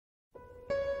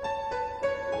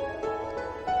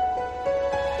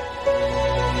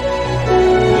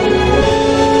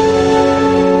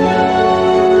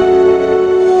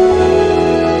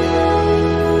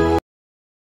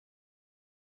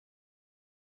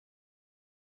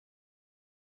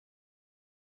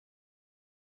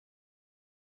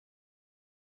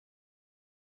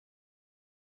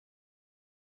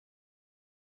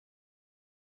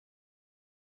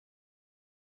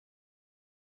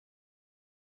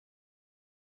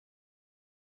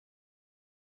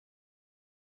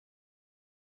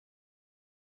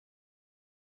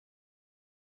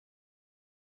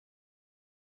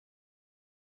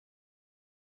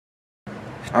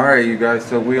Alright, you guys,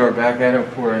 so we are back at it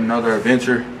for another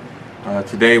adventure.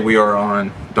 Today we are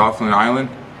on Dauphin Island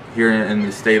here in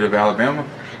the state of Alabama.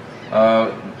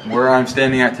 Where I'm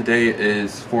standing at today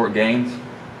is Fort Gaines.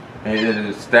 It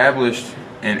is established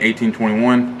in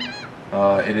 1821.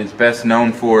 It is best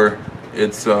known for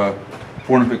its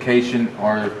fortification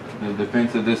or the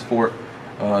defense of this fort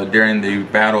during the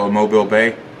Battle of Mobile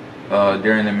Bay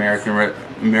during the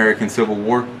American Civil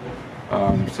War.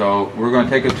 So we're going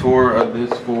to take a tour of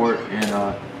this fort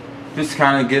and just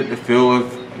kind of get the feel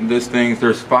of this thing.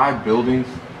 There's 5 buildings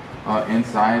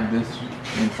inside this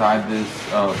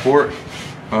fort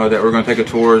that we're going to take a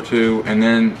tour to, and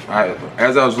then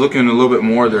as I was looking a little bit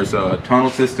more, there's tunnel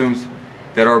systems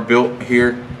that are built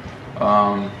here.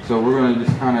 So we're going to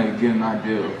just kind of get an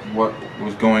idea of what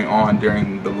was going on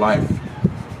during the life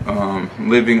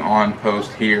living on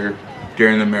post here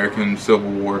during the American Civil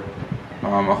War.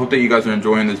 I hope that you guys are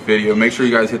enjoying this video. Make sure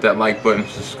you guys hit that like button,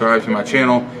 subscribe to my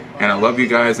channel, and I love you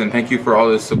guys, and thank you for all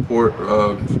the support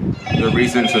of the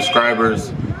recent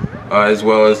subscribers, as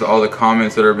well as all the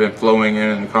comments that have been flowing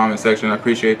in the comment section. I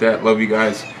appreciate that. Love you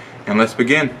guys, and let's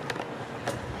begin.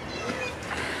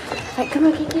 Alright, come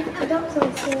on, Kiki. I got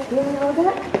some stuff. You want to hold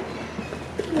that?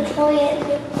 Before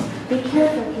be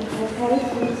careful, Kiki, okay?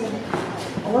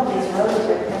 I love these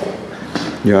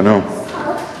roses. Yeah, I know.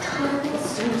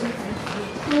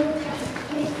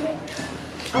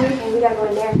 Okay, we gotta go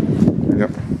in there.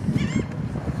 Yep.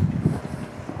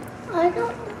 I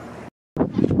don't.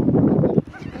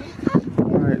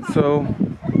 Alright, so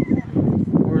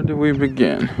where do we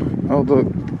begin? Oh, look,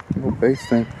 little base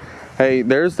thing. Hey,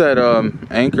 there's that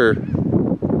anchor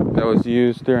that was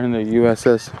used during the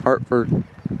USS Hartford.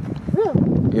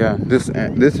 Really? Yeah, this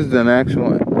is an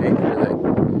actual anchor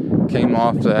that came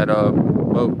off that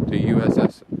boat, the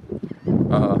USS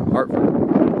Hartford.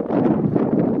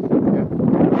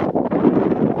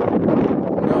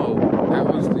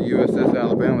 USS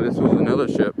Alabama. This was another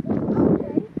ship.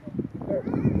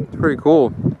 It's pretty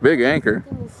cool. Big anchor.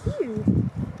 It's huge.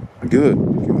 Good.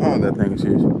 Oh, that thing is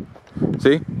huge.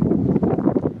 See?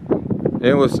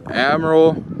 It was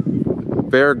Admiral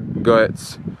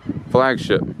Farragut's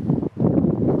flagship.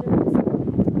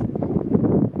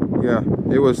 Yeah,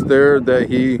 it was there that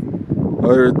he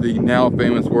uttered the now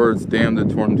famous words, "Damn the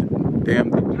torpedoes."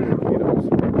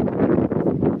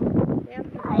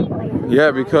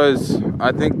 Yeah, because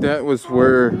I think that was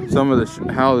where some of the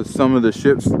how some of the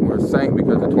ships were sank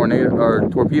because of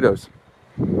torpedoes.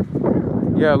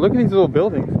 Yeah, look at these little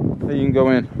buildings that you can go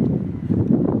in.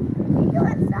 Go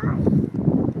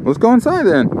inside. Let's go inside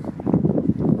then.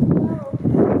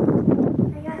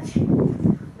 I got you.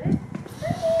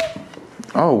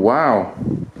 Oh wow.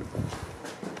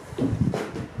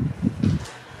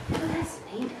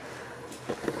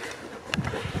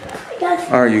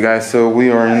 Alright, you guys, so we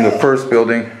are in the first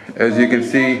building. As you can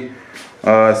see,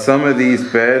 some of these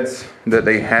beds that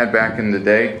they had back in the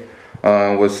day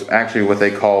was actually what they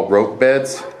call rope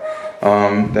beds.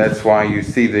 That's why you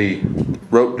see the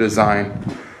rope design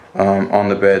on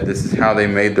the bed. This is how they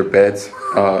made their beds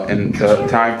in the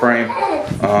time frame,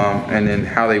 and then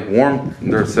how they warmed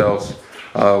themselves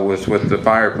was with the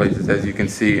fireplaces, as you can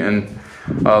see. And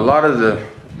a lot of the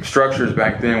structures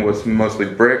back then was mostly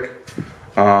brick.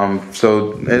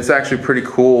 So it's actually pretty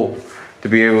cool to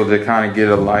be able to kind of get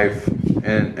a life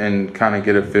and kind of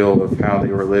get a feel of how they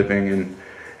were living and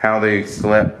how they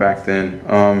slept back then.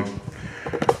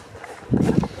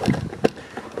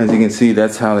 As you can see,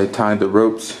 that's how they tied the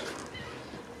ropes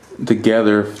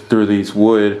together through these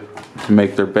wood to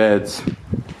make their beds.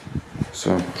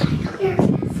 So, okay,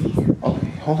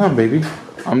 hold on, baby.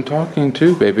 I'm talking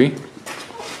too, baby.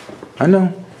 I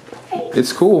know.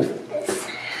 It's cool.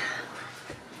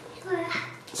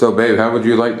 So, babe, how would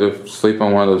you like to sleep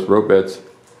on one of those rope beds?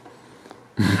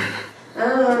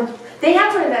 They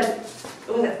have one of those,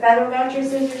 was it feather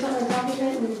mattresses or something on top of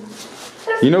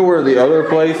it? You know where the other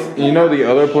place,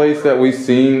 that we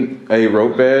seen a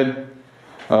rope bed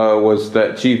was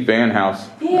that Chief Van House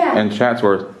in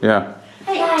Chatsworth. Yeah.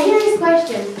 Hey, curious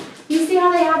question. You see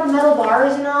how they have the metal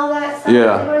bars and all that stuff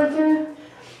Yeah. going through?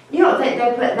 You don't think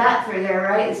they put that through there,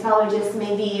 right? It's probably just,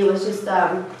 maybe it was just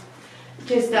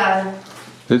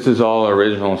This is all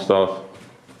original stuff.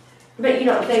 But you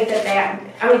don't think that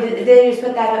I mean, did they just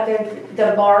put that up there,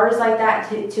 the bars like that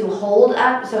to hold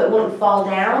up so it wouldn't fall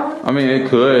down? I mean, it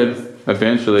could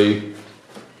eventually.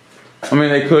 I mean,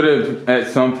 they could have at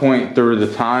some point through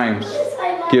the times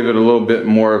give it a little bit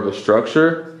more of a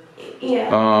structure.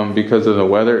 Yeah. Because of the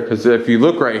weather. Because if you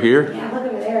look right here, Yeah, look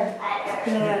over there.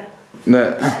 Yeah.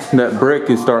 that brick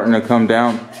is starting to come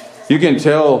down. You can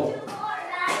tell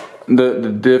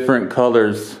the different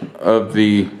colors of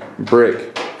the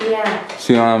brick. Yeah.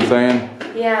 See what I'm saying?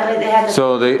 Yeah, like they have the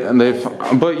So they've,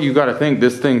 but you got to think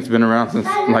this thing's been around since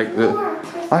like the.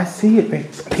 I see it, babe.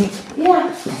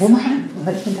 Yeah. Hold on.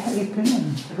 Let me have you pin.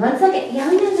 1 second. Yeah,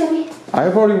 we know, Debbie.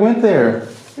 I've already went there.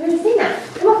 We haven't seen that.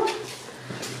 Come on.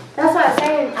 That's what I was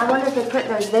saying. I wonder if they put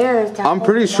those there. To I'm hold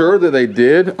pretty it sure down. that they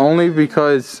did, only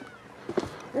because,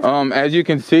 as you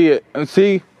can see it,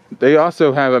 they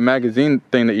also have a magazine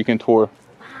thing that you can tour.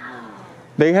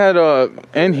 They had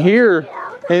and here,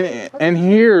 and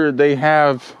here they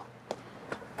have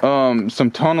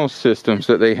some tunnel systems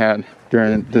that they had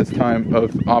during this time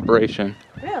of operation.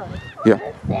 Really? Yeah.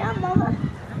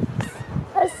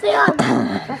 Let's see on.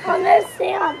 Let's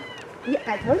see on. Yeah,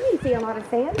 I told you to see a lot of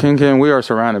sand. Ken, we are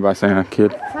surrounded by sand,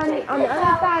 kid. Honey, on the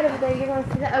other side over there, you're going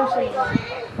to see the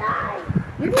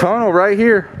ocean. Tunnel right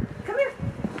here. Come here.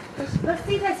 Let's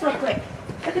see this real quick.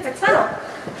 Look at the tunnel.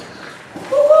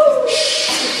 Woo-hoo.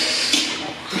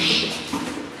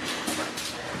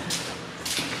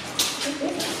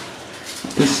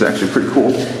 This is actually pretty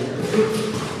cool.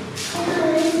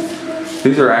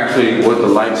 These are actually what the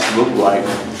lights looked like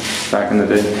back in the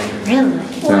day. Really?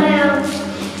 Yeah.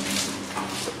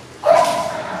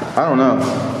 I don't know.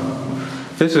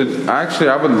 This is actually,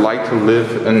 I would like to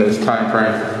live in this time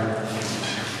frame.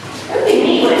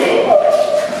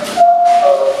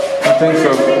 I think so.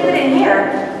 What did they put in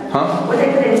here? Huh? What did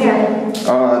they put in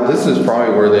here? This is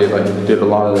probably where they like did a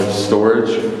lot of their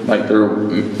storage, like their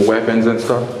weapons and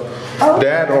stuff. Oh.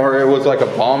 That, or it was like a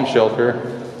bomb shelter.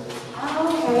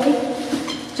 Oh, okay.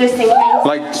 Just in case.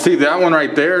 Like, see that one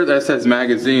right there? That says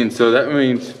magazine, so that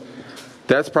means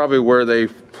that's probably where they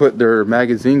put their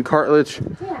magazine cartridge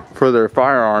for their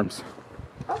firearms.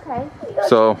 Okay.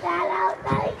 So,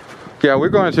 yeah, we're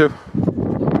going to.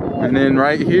 And then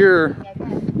right here,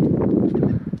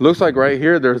 looks like right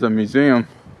here there's a museum.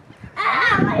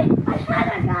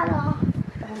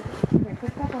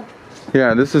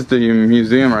 Yeah, this is the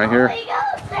museum right here.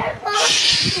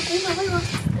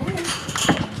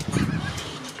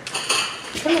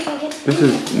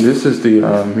 This is the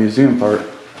museum part.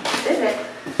 Is it?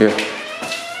 Yeah.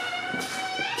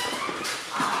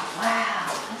 Oh,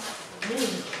 wow. That's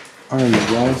neat. Alright, you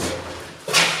guys.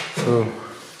 So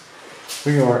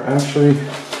we are actually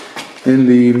in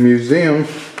the museum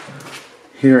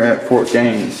here at Fort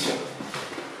Gaines.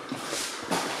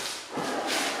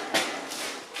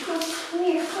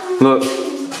 Look,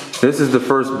 this is the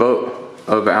first boat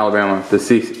of Alabama, the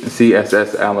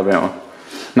CSS Alabama.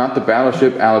 Not the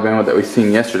battleship Alabama that we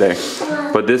seen yesterday,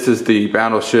 but this is the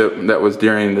battleship that was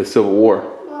during the Civil War.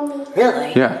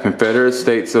 Really? Yeah, Confederate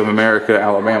States of America,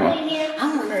 Alabama.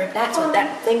 I wonder if that's what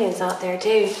that thing is out there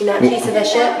too. You know, a piece of the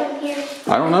ship?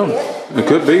 I don't know. It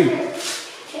could be.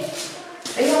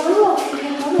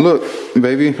 Look,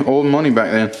 baby, old money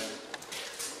back then.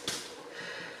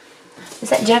 Is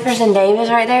that Jefferson Davis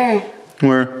right there?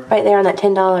 Where? Right there on that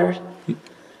 $10.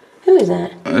 Who is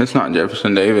that? It's not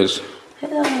Jefferson Davis.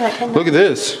 Who's on that $10? Look at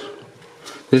this.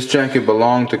 This jacket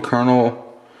belonged to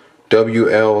Colonel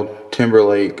W.L.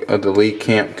 Timberlake of the Lee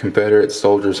Camp Confederate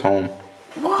Soldiers Home.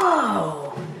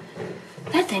 Whoa!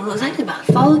 That thing looks like it's about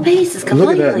to fall to pieces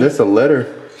completely. Look at that. That's a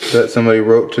letter that somebody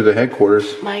wrote to the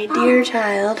headquarters. My dear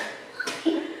child.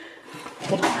 Go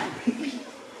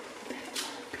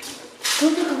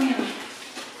look around.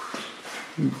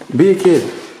 Be a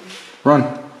kid.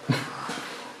 Run.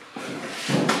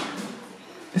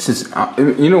 This is,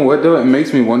 you know what though? It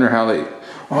makes me wonder how they,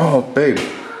 oh babe,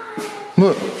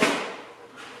 look.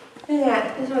 Look at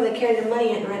that. This is where they carry the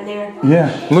money in right there.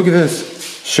 Yeah, look at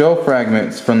this. Shell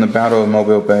fragments from the Battle of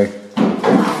Mobile Bay.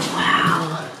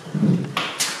 Wow.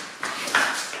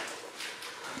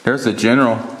 There's a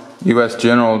general, U.S.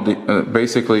 general,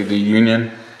 basically the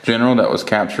Union general that was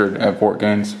captured at Fort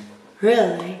Gaines.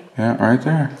 Really? Yeah, right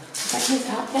there. Is that his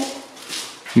outfit?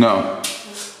 No.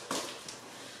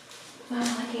 Wow,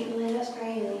 I can't believe that's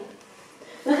crazy.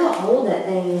 Look how old that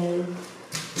thing is.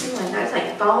 Oh my god, it's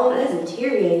like falling, it's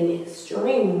deteriorating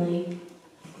extremely.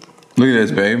 Look at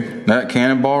this, babe. That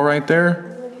cannonball right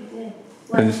there.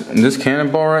 Look at this. This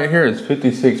cannonball right here is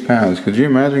 56 pounds. Could you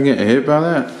imagine getting hit by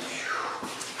that?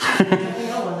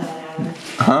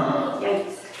 Huh?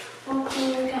 Yikes.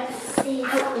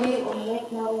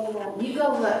 You go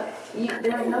look.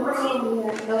 There's nobody in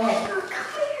here. Go ahead.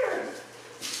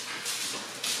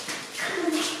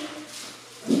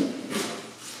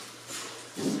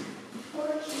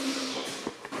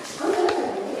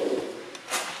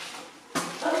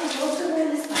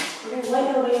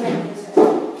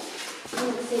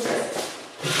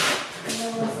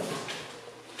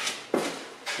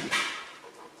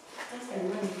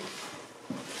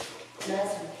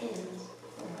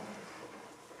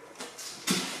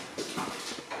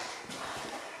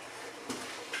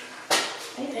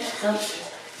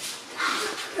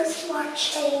 There's more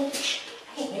change.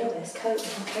 I can't get over this coat.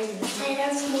 I'm crazy. Hey,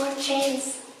 there's more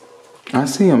chains. I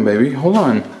see them, baby. Hold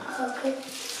on. Okay.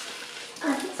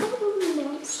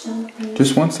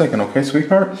 Just 1 second, okay,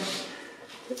 sweetheart?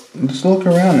 Just look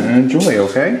around and enjoy,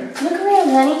 okay? Look around,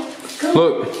 honey. Go.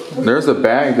 Look, there's a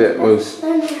bag that was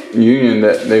Union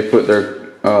that they put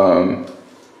their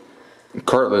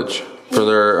cartilage for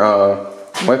their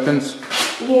weapons.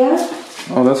 Yeah.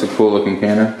 Oh, that's a cool looking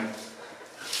cannon.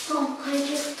 Oh, I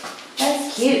just.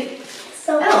 That's cute.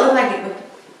 So That don't look like it would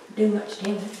do much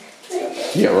damage.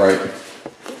 Yeah, right.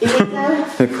 You think so?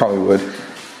 They probably would.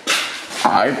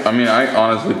 I mean, I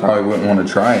honestly probably wouldn't want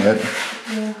to try it.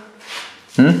 Yeah.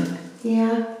 Hmm?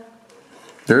 Yeah.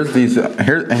 There's these,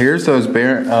 here's those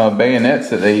bayonets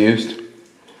that they used.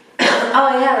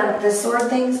 Oh yeah, the sword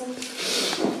things.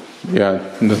 Yeah,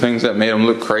 the things that made them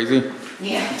look crazy.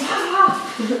 Yeah.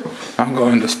 I'm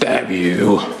going to stab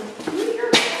you.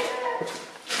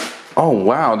 Oh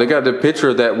wow, they got the picture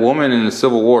of that woman in the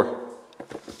Civil War.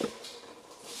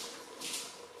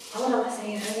 Hold on a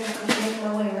second, I gotta make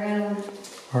my way around.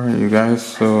 Alright you guys,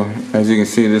 so as you can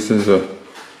see, this is a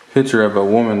picture of a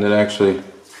woman that actually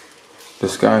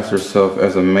disguised herself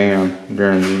as a man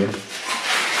during the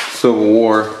Civil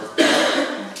War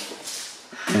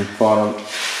and fought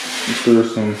through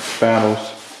some battles.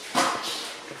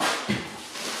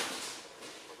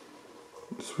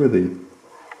 It's really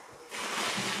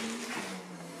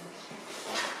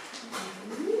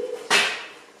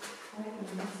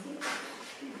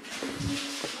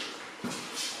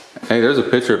Hey, there's a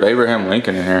picture of Abraham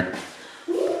Lincoln in here.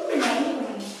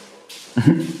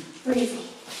 Where is he?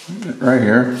 Right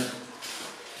here.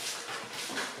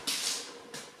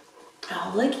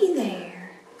 Oh, looky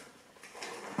there.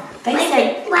 They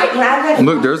say, when I read,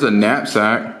 Look, there's a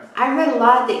knapsack. I read a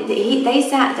lot that they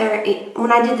sat there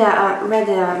when I did the read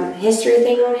the history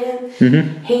thing on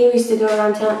him. He used to go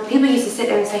around telling people used to sit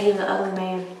there and say he was an ugly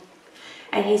man,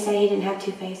 and he said he didn't have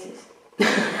two faces.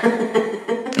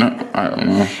 I don't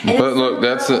know. But look,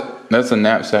 that's a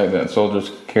knapsack that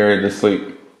soldiers carry to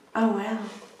sleep. Oh wow!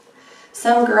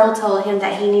 Some girl told him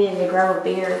that he needed to grow a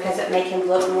beard because it made him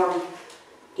look more,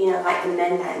 you know, like the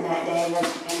men in that day and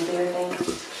beard things.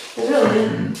 It was really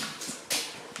neat.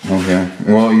 Okay.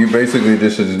 Well, you basically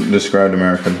just described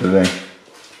America today.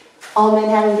 All men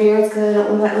having beards because they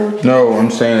don't look like little kids. No,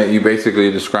 I'm saying that you basically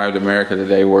described America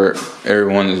today, where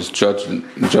everyone is judged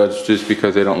just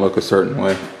because they don't look a certain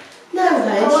way. No,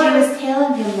 but she was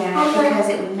telling him that because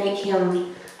it would make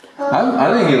him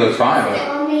I think he looks fine.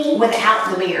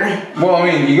 without the beard. Well, I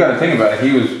mean, you got to think about it.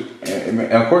 He was,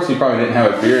 of course, he probably didn't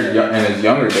have a beard in his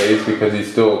younger days because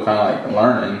he's still kind of like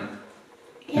learning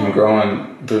and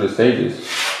growing through the stages.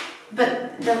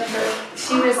 But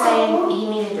she was saying he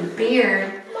needed a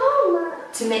beard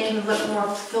to make him look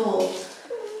more full.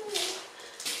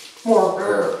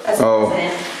 More, as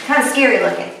kind of scary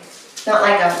looking. Not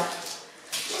like a,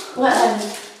 what?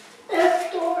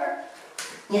 There's door.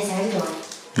 Yes, there's one.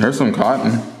 There's some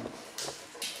cotton.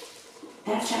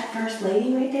 That's that first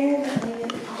lady right there. That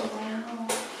lady. Oh, wow.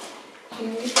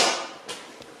 Here we go.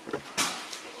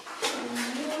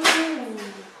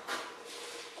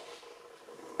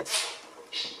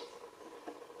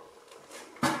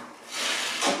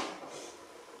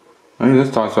 I mean,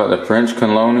 this talks about the French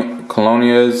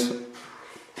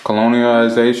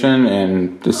colonization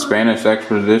and the Spanish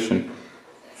expedition.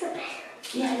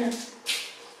 Yeah, I know.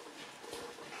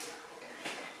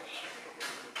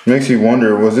 Makes you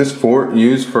wonder, was this fort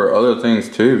used for other things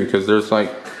too? Because there's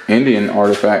like Indian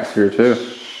artifacts here too.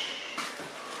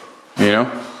 You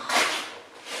know?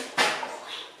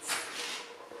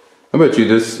 I bet you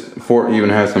this fort even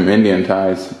has some Indian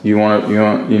ties. You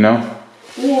know?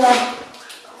 Yeah.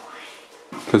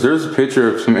 Because there's a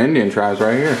picture of some Indian tribes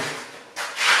right here.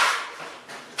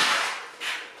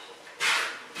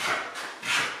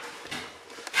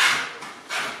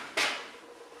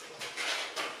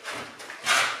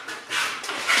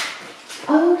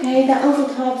 Oh, okay, the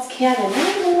Uncle Tom's Cabin.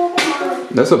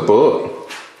 That's a book.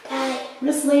 Daddy.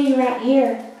 This lady right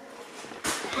here.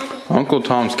 Daddy. Uncle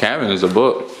Tom's Cabin is a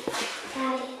book.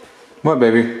 Daddy. What,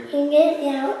 baby? Can you get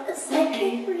me out a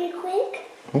second really quick?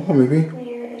 Hold on, baby.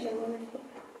 Here is a wonderful.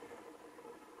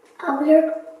 Oh,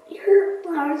 your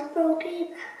flower's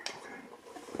broken.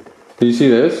 Do you see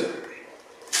this?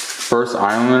 First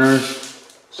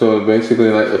islanders. So basically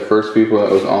like the first people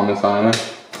that was on this island.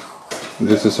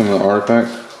 This is some of the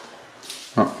artifacts.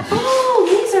 Oh,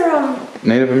 these are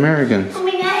Native Americans. Oh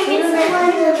my God, it's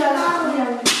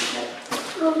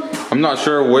I'm not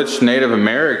sure which Native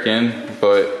American,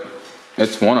 but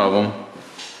it's one of them.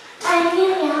 I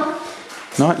need help.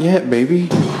 Not yet, baby.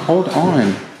 Hold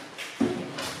on.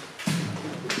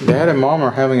 Dad and Mom are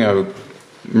having a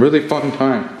really fun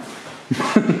time.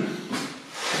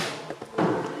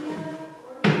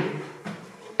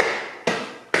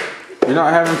 You're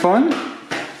not having fun?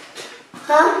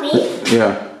 Huh? Me?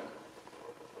 Yeah.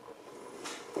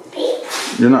 Me?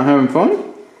 You're not having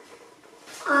fun?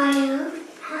 I am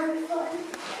having fun.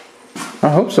 I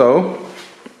hope so.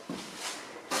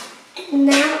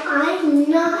 Now I'm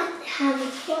not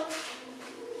having fun.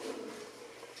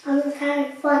 I'm just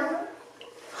having fun.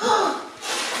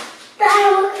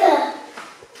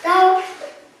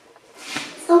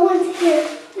 Someone's here.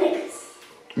 Next.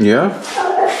 Yeah?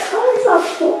 Oh, that's cars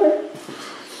off floor.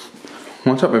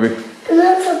 What's up, baby? And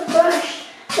that's a brush.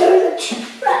 There's a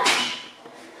toothbrush.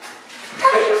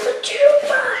 There's a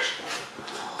toothbrush.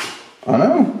 I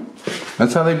know.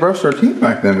 That's how they brushed our teeth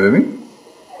back then, baby.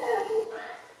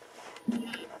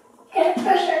 Gotta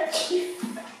brush our teeth.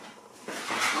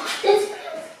 This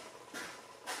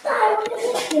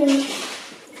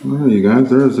Well, you guys,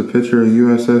 there's a picture of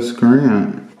USS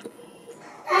Grant.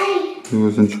 Daddy. He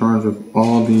was in charge of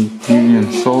all the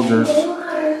Union soldiers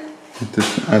at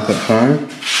that time.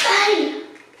 Daddy.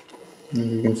 As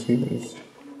you can see, there's a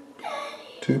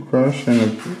toothbrush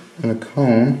and a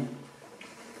comb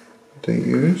that they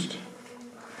used.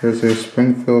 Here's a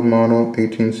Springfield model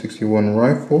 1861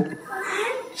 rifle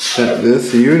that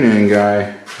this Union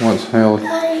guy once held.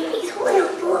 Daddy, he's holding a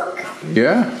book.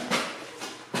 Yeah.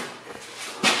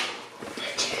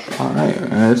 Alright,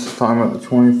 and this is talking about the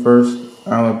 21st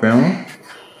Alabama.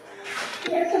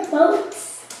 There's the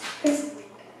boats.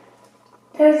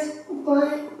 There's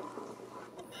one.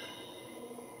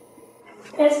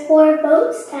 There's 4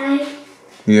 boats, Daddy.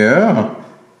 Yeah.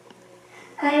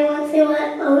 I want to see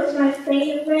what boat's my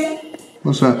favorite.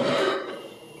 What's that?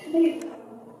 Come here.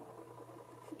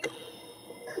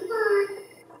 Come on.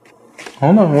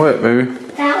 Hold on, what, baby?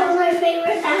 That was my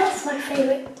favorite. That was my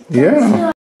favorite. Yeah.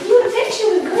 You want a picture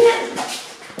with Grant?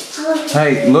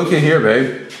 Hey, look at here,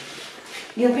 babe.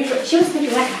 You want a picture? She wants a picture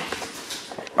of that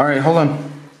guy. Alright, hold on.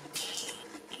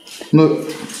 Look.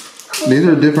 These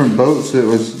are different boats that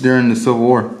was during the Civil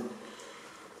War.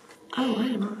 Oh, I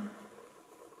know.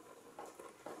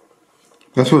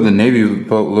 That's what the Navy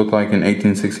boat looked like in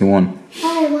 1861.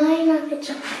 Why not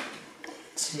picture?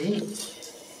 Jeez.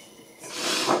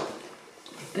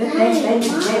 Good thing things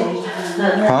have changed.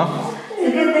 Huh? It's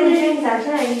a good thing things have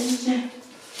changed.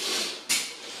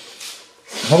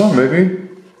 Hold on, baby.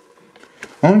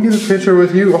 I want to get a picture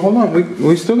with you. Hold on,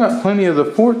 we still got plenty of the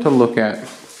fort to look at.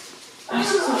 I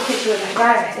just want a picture of that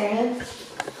guy right there, huh?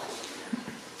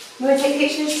 You want to take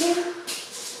pictures too?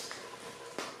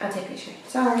 I'll take a picture.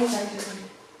 Sorry.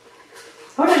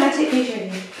 Hold on, I'll take a picture of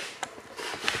you.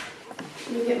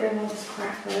 Let me get rid of all this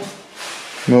crap though.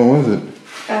 What was it?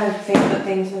 Facebook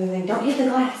things and everything. Don't hit the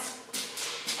glass.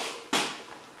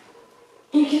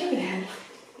 You get over there.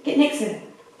 Get next to it.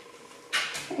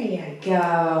 There you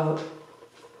go.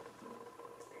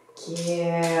 Cute.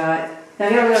 Now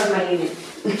get over there with my unit.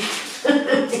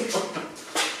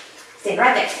 Stand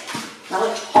right there. Now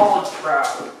look tall, bro.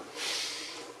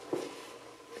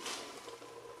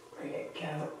 There you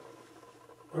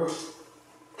go.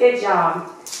 Good job.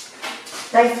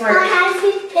 Thanks for. I have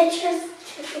these pictures.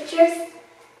 2 pictures.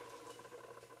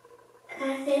 Can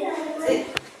I say that?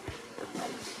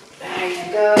 There you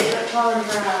go. You're taller,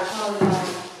 bro. Taller.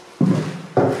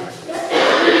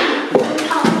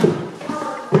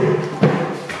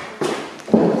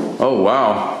 Oh,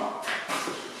 wow.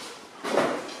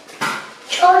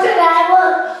 Children, I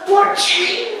want more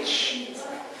change.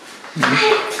 I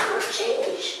have more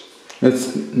change.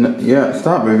 Yeah,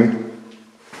 stop, baby.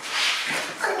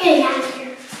 I'm getting out of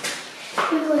here.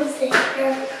 We're going to sit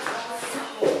here.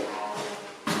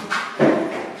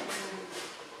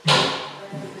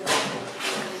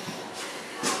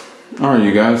 Alright,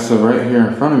 you guys, so right here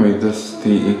in front of me, this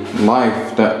the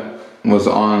life that was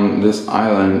on this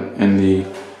island in the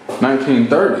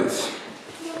 1930s.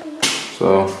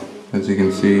 So, as you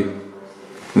can see,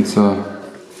 it's for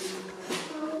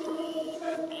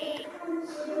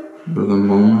the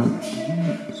moment.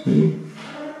 See?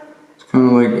 It's kind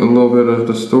of like a little bit of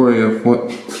the story of what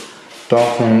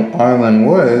Dauphin Island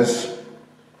was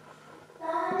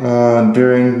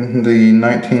during the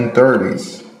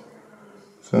 1930s.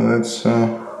 So that's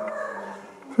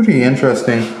pretty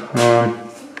interesting.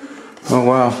 Oh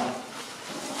wow.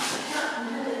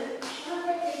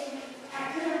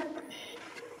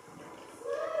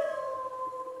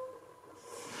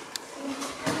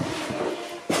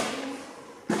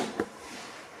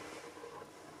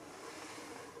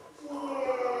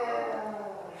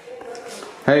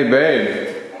 Hey babe.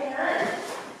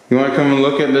 You want to come and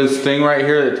look at this thing right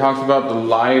here that talks about the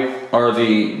life or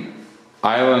the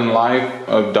island life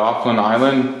of Dauphin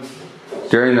Island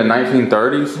during the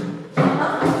 1930s?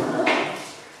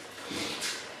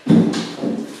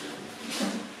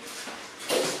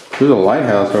 There's a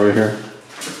lighthouse over here.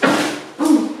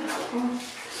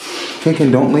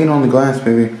 Ken, don't lean on the glass,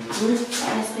 baby.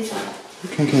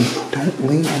 Ken, don't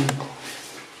lean on the glass.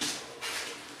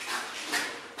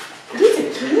 These are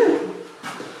cute.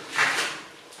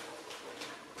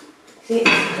 See,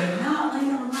 they're not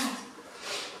laying on glass.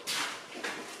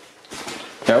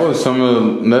 That was some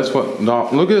of the, that's what,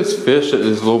 look at this fish that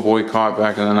this little boy caught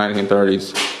back in the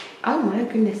 1930s. Oh my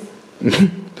goodness.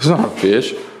 It's not a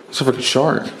fish, it's a freaking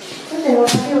shark.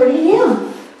 What are you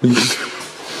doing?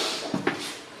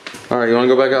 Alright, you want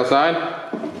to go back outside?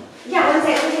 Yeah, let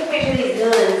me take a picture of these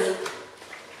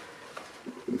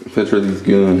guns. Picture of these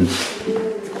guns.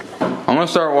 I'm gonna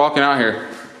start walking out here.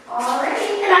 Alright,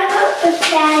 and I hope with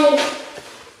Daddy.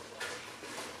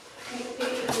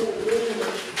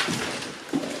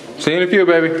 See you in a few,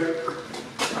 baby.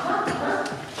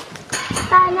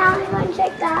 Bye, now I'm going to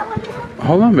check that one out.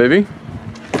 Hold on, baby.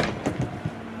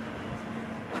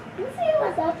 Let's see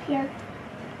what's up here.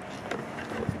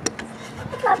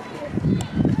 What's up here?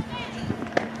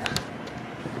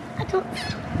 I don't.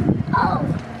 Oh.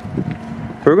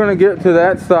 We're gonna get to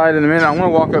that side in a minute. I want to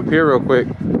walk up here real quick.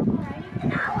 Alright,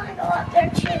 and I want to go up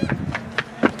there too.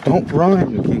 Don't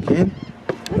run, kid.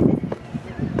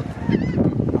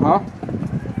 Huh?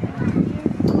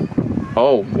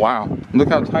 Oh, wow. Look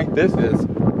how tight this is.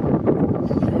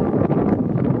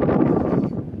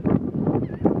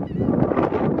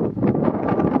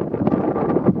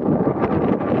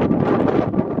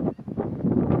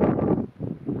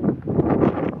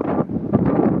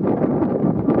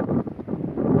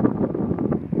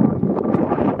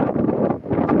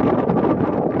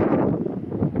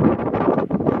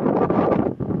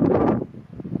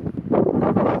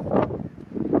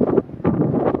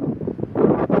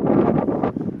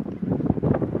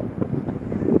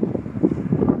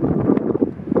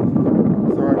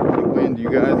 You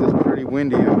guys, it's pretty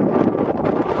windy out here.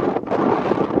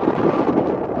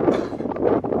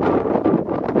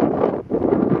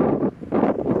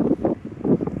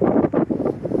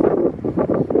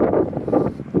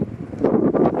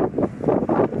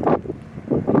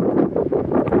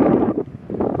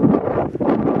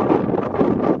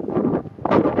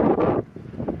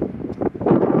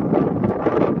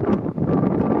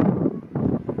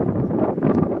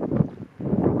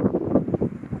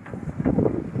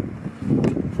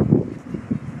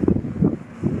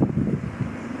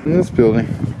 In this building.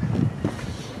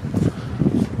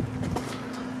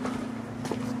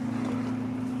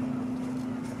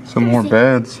 Some more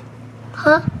beds.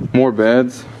 Huh? More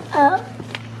beds. Oh.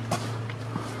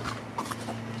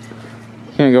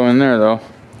 Can't go in there though.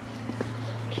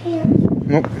 Can't.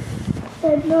 Nope.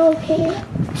 Said no,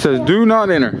 can't. It says do not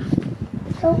enter.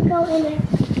 Don't go in there.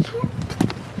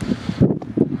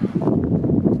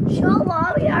 Show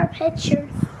Mommy our pictures.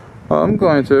 Oh, I'm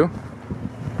going to.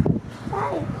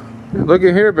 Bye. Look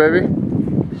at here, baby.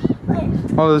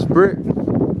 Wait. All this brick.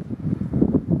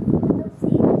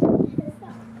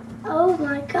 Oh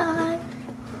my God.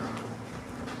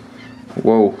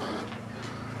 Whoa.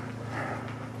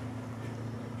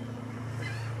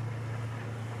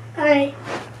 Alright.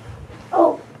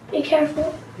 Oh, be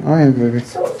careful. I am, baby.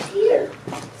 Someone's here.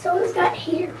 Someone's got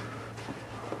here.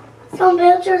 Some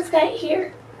villagers got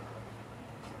here.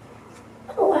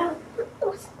 Oh wow.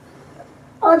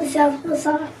 Oh, the sound goes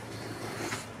on.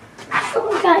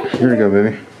 Someone got here. Here we go,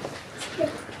 baby.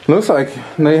 Looks like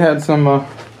they had some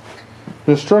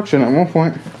destruction at one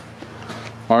point.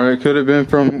 Or it could have been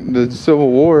from the Civil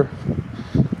War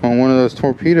when one of those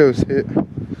torpedoes hit. Wow.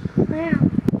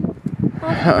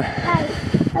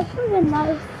 That's pretty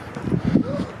nice.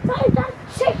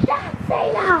 Check that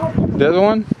thing out. The other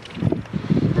one?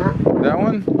 Huh? That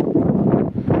one?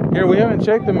 Here, we haven't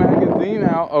checked the magazine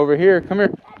out over here. Come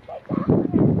here.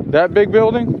 That big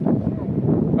building?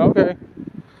 Okay.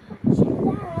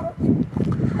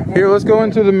 Here, let's go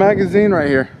into the magazine right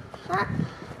here. Huh?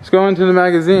 Let's go into the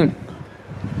magazine.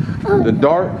 Oh. The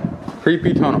dark,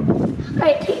 creepy tunnel.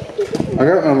 Alright, take it. I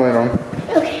got my light on.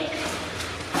 Okay.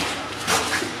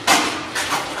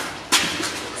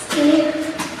 See?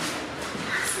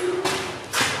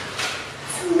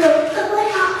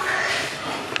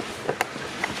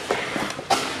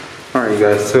 Alright, you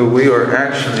guys, so we are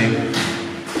actually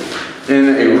in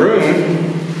a room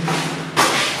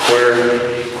where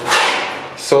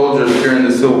soldiers during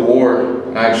the Civil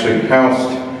War actually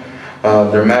housed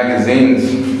their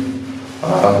magazines.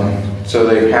 So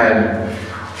they had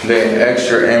the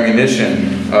extra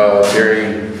ammunition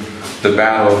during the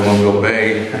Battle of Mobile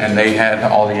Bay, and they had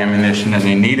all the ammunition that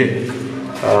they needed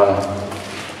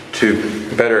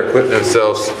to better equip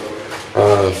themselves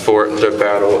for the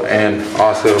battle and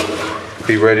also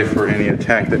be ready for any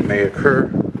attack that may occur.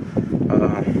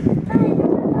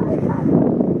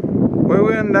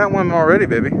 We're in that one already,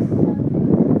 baby.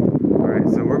 Alright,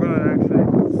 so we're going to actually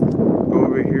go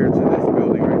over here to this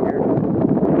building right here.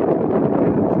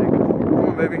 Come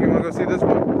on, baby, you want to go see this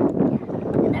one?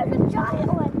 And there's a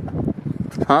giant one.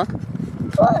 Huh?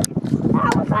 Look, that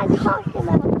was I'm talking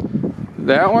about.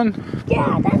 That one?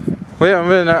 Yeah, that's... Wait a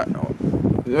minute.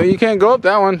 You can't go up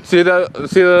that one. See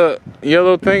the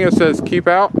yellow thing that says keep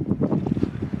out?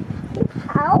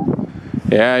 Out?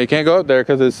 Yeah, you can't go up there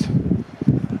because it's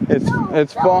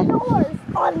fall. Doors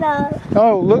on the...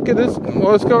 Oh, look at this.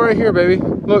 Well, let's go right here, baby.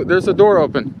 Look, there's a door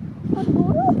open. A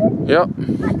door open? Yep.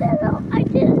 I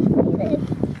didn't see this.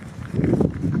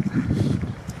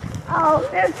 Oh,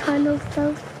 there's tunnels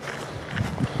though.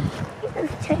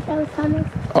 Let's check those tunnels.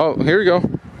 Oh, here we go.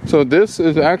 So this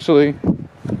is actually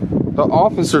the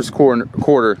officers'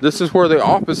 quarter. This is where the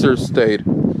officers stayed.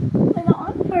 Where the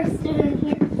officers stood in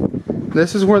here.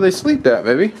 This is where they slept at,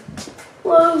 baby.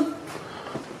 Whoa.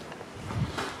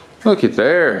 Look at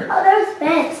there. Oh, there's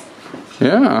beds.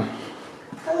 Yeah.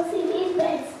 I want to see these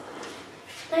beds.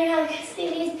 I gotta see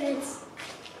these beds.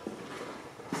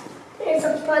 There's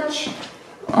a bunch.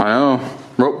 I know.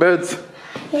 Rope beds.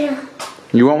 Yeah.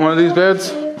 You want one of these beds?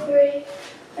 1, 2, 3.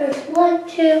 There's 1,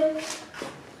 2.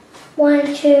 1,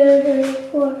 2, 3,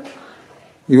 4.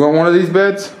 You want one of these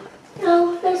beds?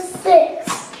 No, there's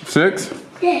 6. 6?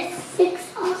 Yes,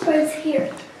 6 officers here.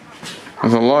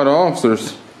 There's a lot of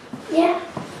officers. Yeah.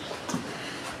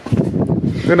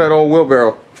 Look at that old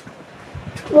wheelbarrow.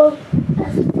 Well,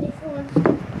 that's the 6th one.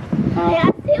 I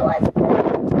see one.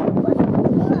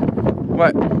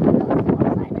 What?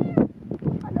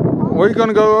 Where are you going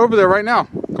to go over there right now?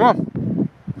 Come on.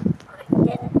 I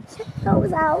didn't check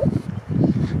those out.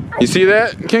 You see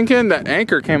that, Ken? That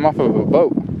anchor came off of a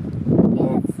boat.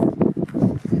 Yes.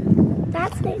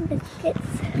 That's in the kids.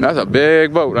 That's a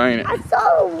big boat, ain't it? I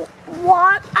saw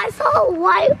a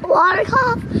white water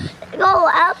cop go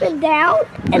up and down,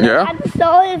 and Yeah. I just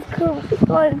saw it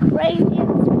going crazy in the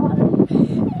water.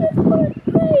 It was going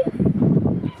crazy.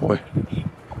 Boy.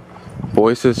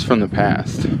 Voices from the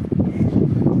past.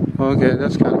 Okay,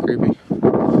 that's kind of creepy.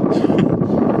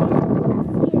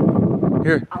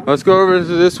 Here, let's go over to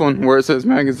this one where it says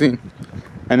magazine.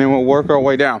 And then we'll work our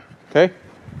way down, okay?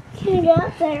 Can you get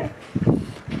up there?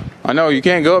 I know, you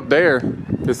can't go up there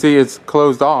to see it's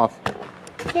closed off.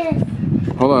 Yes.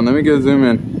 Hold on, let me go zoom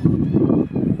in.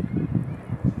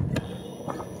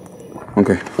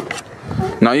 Okay.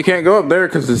 No, you can't go up there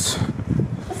because it's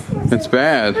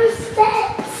bad. There's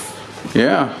steps.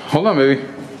 Yeah, hold on, baby.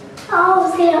 Oh,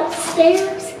 let's get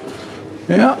upstairs.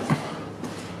 Yeah.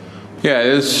 Yeah,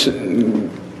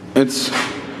 it's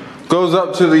goes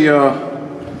up to the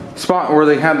spot where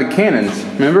they had the cannons.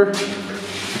 Remember?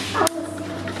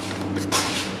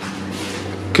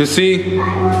 Cause see,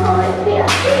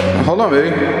 hold on,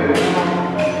 baby.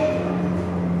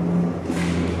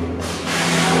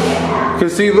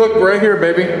 Cause see, look right here,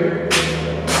 baby.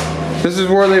 This is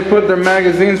where they put their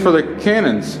magazines for the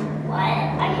cannons. What?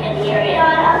 I can hear you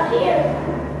out here.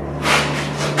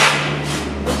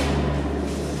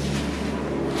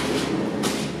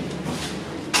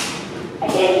 I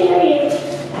can't hear you.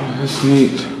 Oh, that's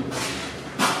neat.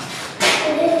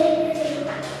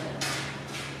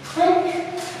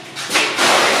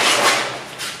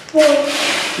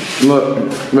 Look,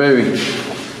 baby.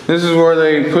 This is where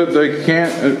they put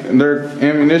their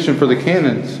ammunition for the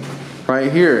cannons,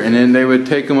 right here, and then they would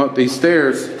take them up these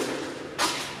stairs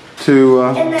to.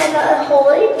 And then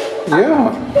hold it?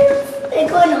 Yeah. They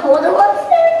couldn't hold them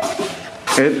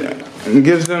upstairs? It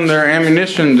gives them their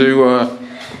ammunition to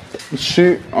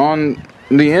shoot on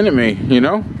the enemy, you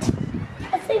know?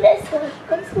 Let's see this one.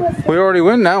 Let's listen. We already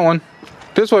win that one.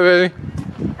 This way, baby.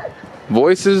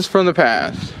 Voices from the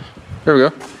past. There we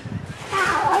go. Ow,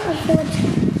 I was good.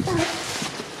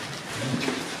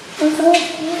 I'm so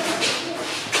scared.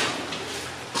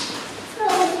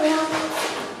 Oh, well.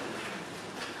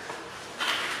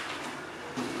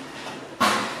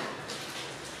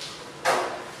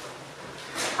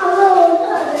 I'll go to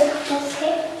the other house,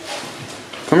 okay?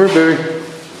 Come here, baby.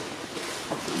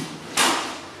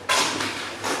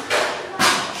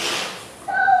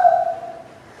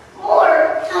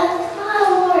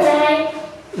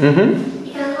 Mm-hmm.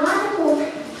 Yeah, a lot more. Look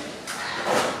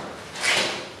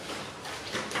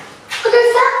at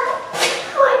that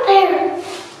right there.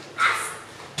 That's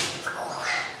cool.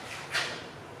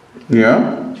 Yeah?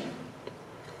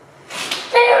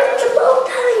 There's the boat,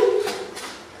 Daddy.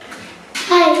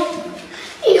 Hey,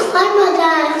 you climb on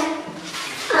that.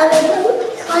 Out of the boat,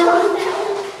 you climb on that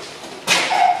one.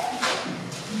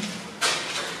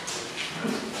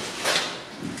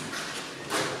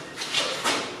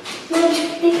 Nice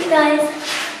big guys.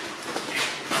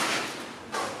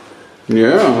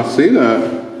 Yeah, I see that.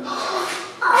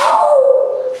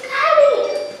 Oh, Daddy,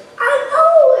 I know.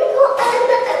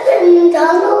 And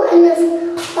Donald and this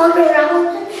walk around.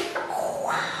 Oh,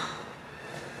 wow.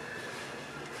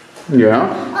 Yeah?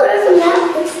 Oh, there's a map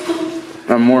this thing.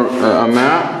 A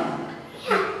map?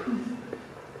 Yeah.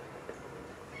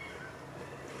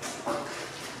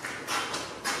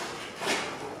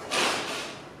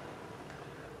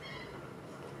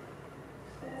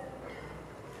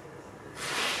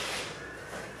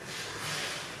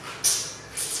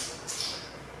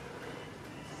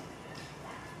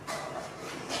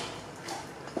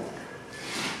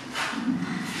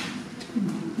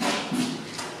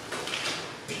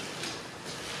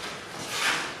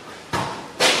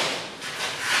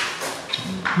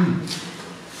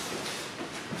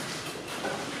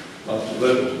 Lots of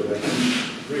letters, but I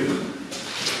can't read them.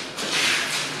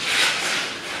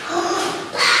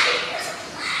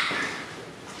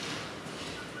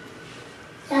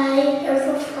 Daddy, there's a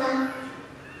flower.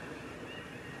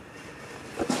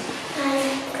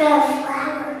 Daddy, got a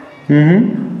flower.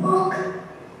 Mm-hmm. Look.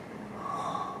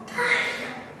 Daddy,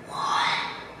 what?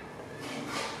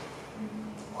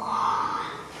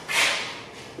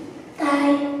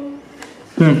 Daddy,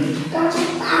 there's a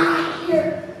flower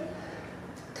here.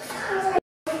 The flower's like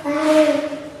a flower.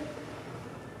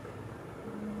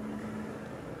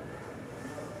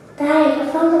 Daddy, I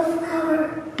found a flower.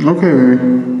 Okay, baby.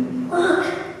 Look.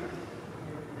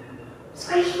 It's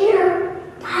right here.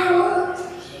 Daddy, look. It's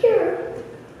right here.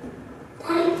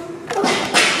 Daddy, look.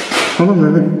 Hold on,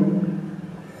 baby.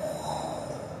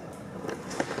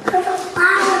 There's a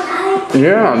flower, Daddy.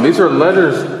 Yeah, these are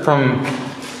letters from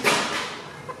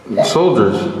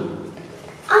soldiers.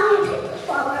 I'm gonna take this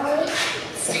flower.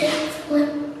 Take this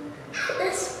one.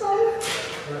 This one.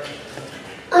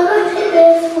 I'm gonna take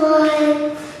this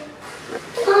one.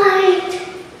 White.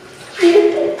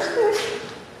 Beautiful color.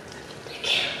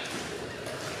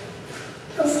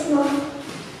 So small.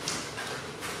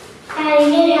 Daddy,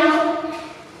 get out.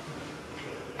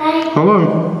 Daddy. Hold on.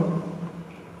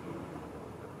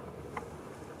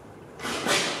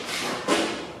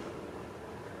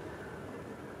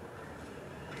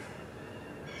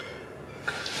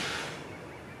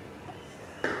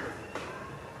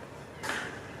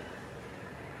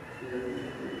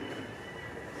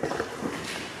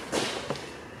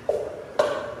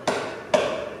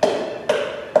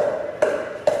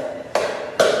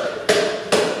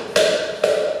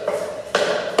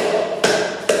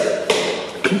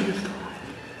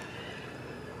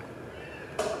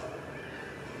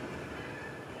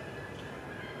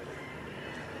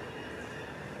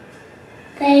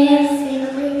 They have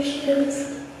sailor shoes.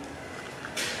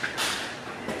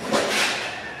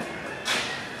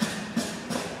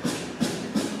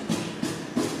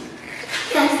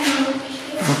 That's sailor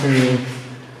shoes. Okay.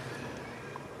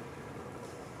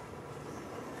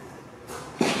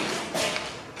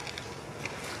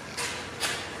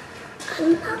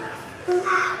 Another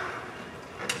flower.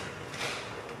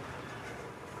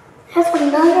 There's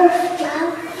another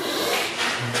flower.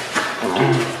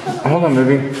 Hold on,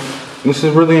 baby. This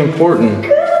is really important.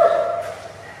 It's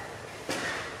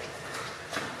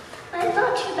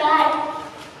not too bad.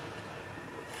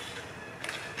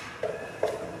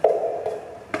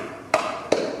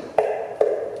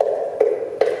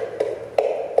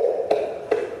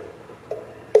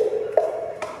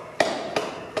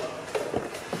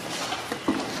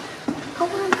 I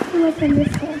want to see what's in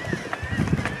this one.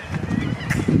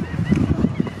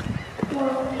 Whoa.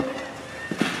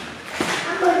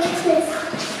 I'm going to kiss this.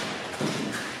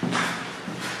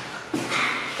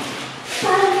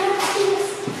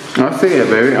 I see it,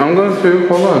 baby. I'm going to.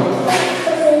 Hold on.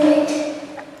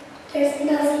 There's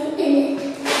nothing in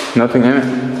it. Nothing in it.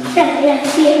 Yeah,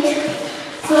 see it.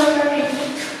 Silver in it.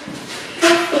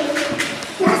 Nothing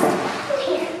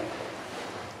here.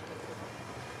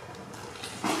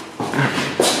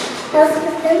 Nothing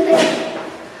in there.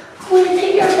 Want to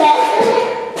take your bag in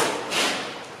there?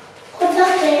 What's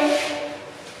up there?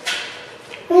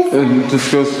 It just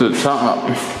goes to the top.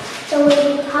 So we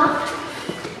can top.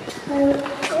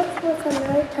 Let's look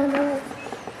another tunnel.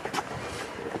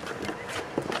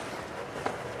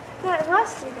 I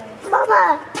lost you guys. Mama!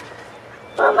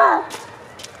 Mama!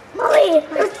 Mommy!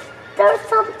 There's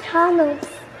some tunnels.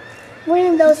 We're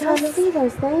in those Did you tunnels. see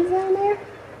those things down there?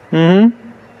 Mm-hmm.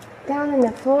 down in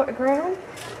the floor ground.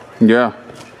 Yeah.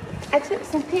 I took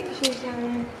some pictures down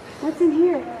there. What's in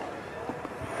here?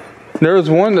 There was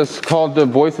one that's called The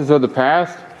Voices of the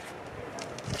Past,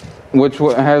 which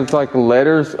has like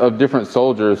letters of different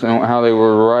soldiers and how they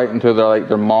were writing to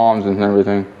their moms and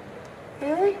everything.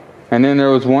 Really? And then there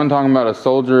was one talking about a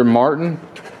soldier, Martin,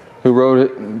 who wrote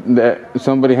it that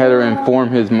somebody had to inform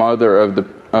his mother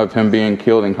of him being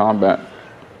killed in combat.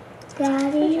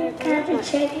 Daddy, can I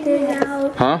check this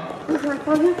out? Huh?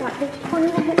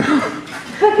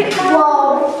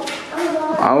 Whoa.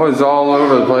 I was all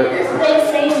over the place.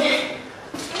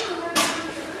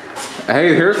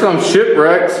 Hey, here's some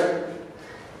shipwrecks.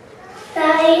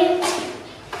 Daddy,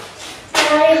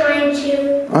 behind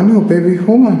you. I know, baby.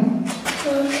 Hold on.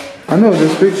 I know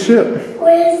this big ship.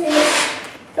 Where is this?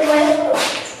 The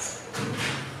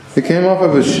white. It came off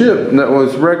of a ship that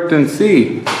was wrecked in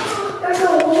sea. There's a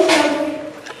hole down there.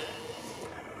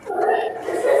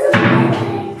 This is a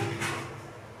bad.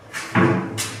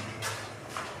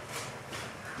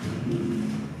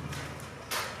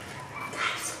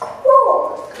 That's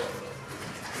cool.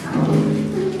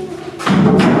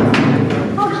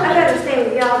 I gotta stay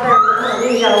with y'all. Better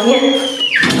lose y'all again.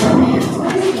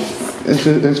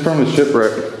 It's from a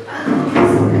shipwreck.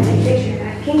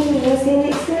 Can you see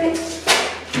next to it?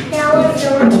 Now let's go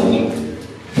on it.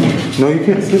 No, you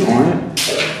can't sit on it.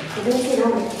 Let me sit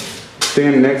on it.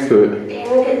 Stand next to it. And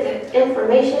look at the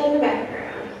information in the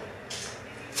background.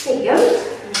 There you go.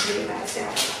 Let me take it back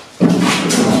down.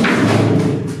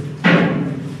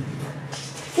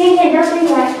 Tinker, don't do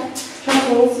that. Trust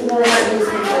me, it's really hard to lose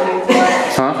people in here.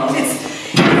 Huh? It's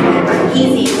never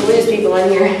easy to lose people in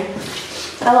here.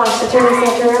 I lost to turn this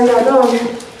after I'm not going.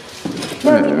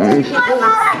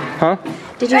 Huh?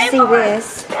 Did you see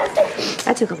this?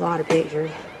 I took a lot of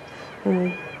pictures.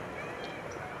 I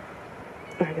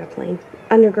got a plane.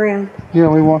 Underground. Yeah,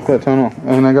 we walked that tunnel,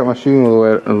 and I got my shoe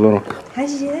wet a little. How'd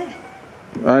you do that?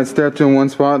 I stepped in one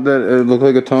spot that it looked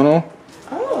like a tunnel,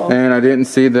 and I didn't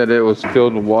see that it was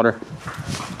filled with water.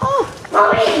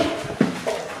 Mommy.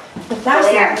 That's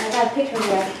there. I got a picture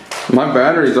there. My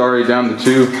battery's already down to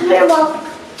 2 Come here, Mom.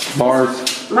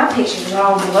 bars. My pictures are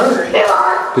all blurry. Come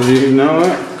on. Did you know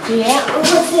it? Yeah.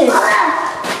 What's this?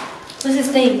 What's this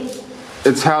thing?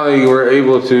 It's how they were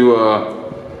able to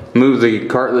move the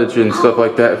cartilage and stuff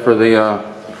like that for the I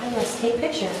must take a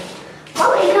picture.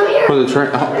 Mommy, come here. for the train.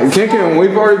 Kinkin,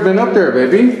 we've already been up there,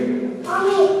 baby.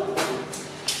 Mommy.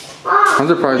 I'm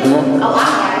surprised, Mom. Oh,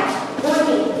 I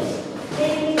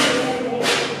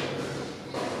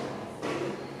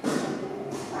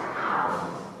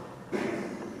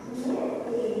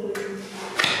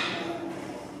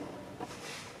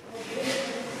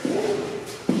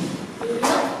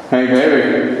Hey,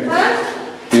 baby.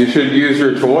 Huh? You should use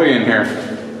your toy in here.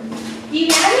 You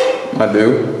got it? I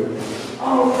do.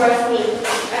 Oh, trust me. I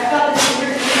thought this was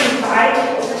your bike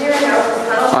over here and I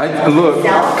was Look,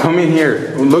 come in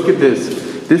here. Look at this.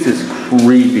 This is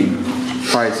creepy.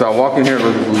 Alright, so I walk in here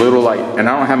with a little light, and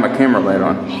I don't have my camera light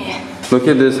on. Look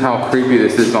at this, how creepy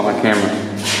this is on the camera.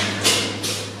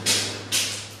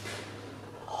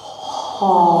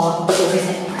 Oh, okay, wait a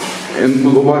second.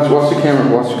 And watch the camera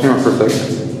for a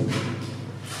second.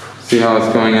 See how it's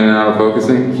going in and out of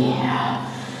focusing? Yeah.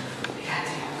 We got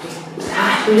to.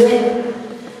 Ah, should we do it?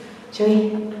 Should we?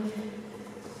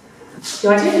 You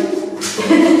want to?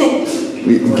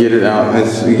 Get it out.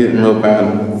 It's getting real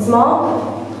bad.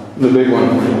 Small? The big one.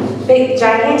 Big,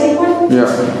 gigantic one?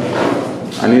 Yeah.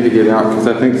 I need to get out because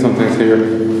I think something's here.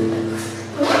 Here.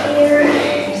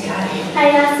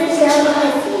 I got this yellow.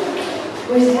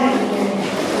 Where's the guy in here?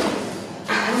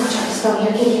 I'm gonna try to spell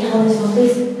here. Can you hold this one,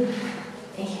 please?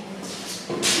 Thank you.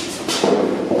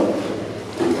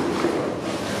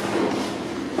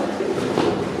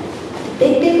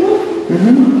 Big one?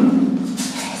 Mm-hmm.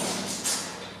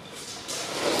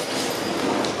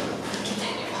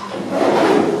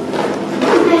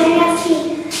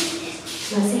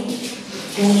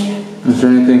 Is there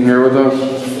anything here with us?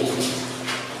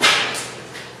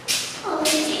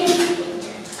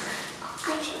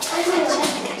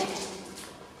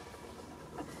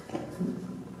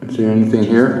 Is there anything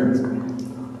here?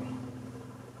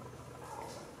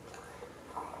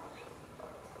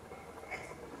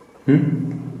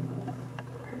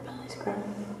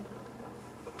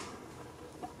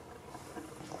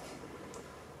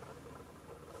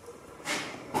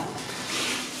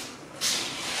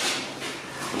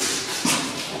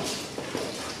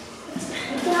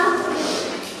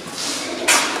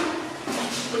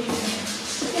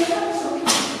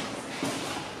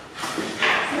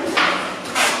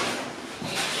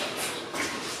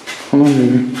 Hold on,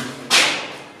 baby.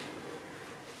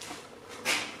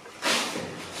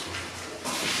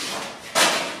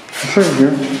 right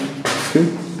here. See?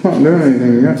 It's not doing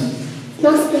anything yet.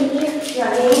 Must be here.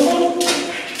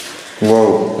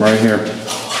 Whoa, right here.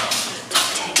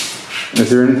 Is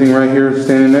there anything right here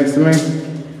standing next to me?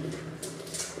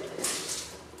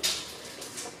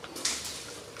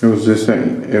 It was just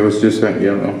that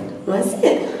yellow. Was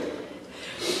it?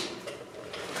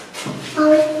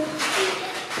 Mommy.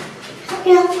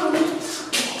 Yeah, Mommy.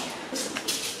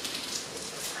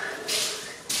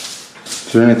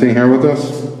 Is there anything here with us?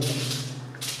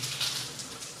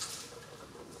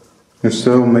 If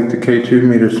so, make the K2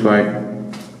 meter spike.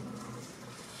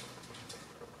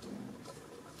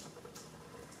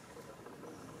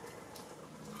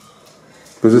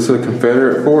 Was this a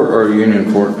Confederate fort or a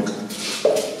Union fort?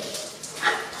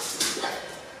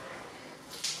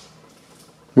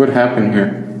 What happened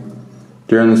here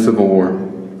during the Civil War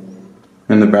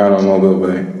in the Battle of Mobile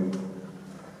Bay?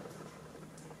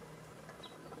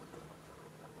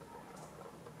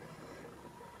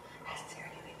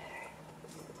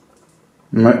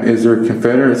 Is there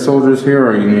Confederate soldiers here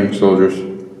or Union soldiers?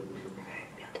 You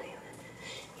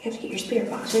have to get your spirit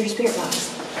box. Where's your spirit box?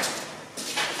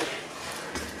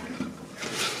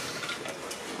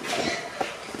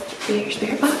 You get your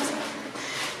spirit box?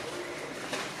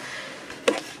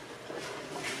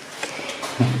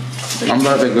 I'm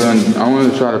about to go and I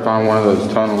want to try to find one of those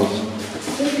tunnels.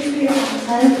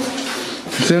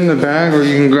 It's in the bag, or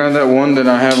you can grab that one that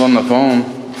I have on the phone.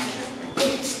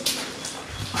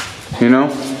 You know?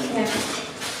 Yeah.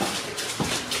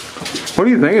 What do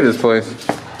you think of this place?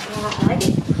 I like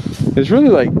it. It's really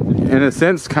like, in a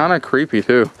sense, kind of creepy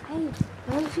too. Hey,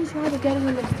 why don't you try to get him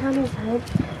in this tunnel, hun?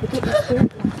 To get your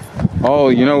spirit box. Oh,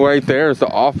 you know, right there is the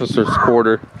officer's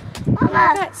quarter.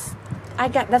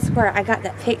 That's where I got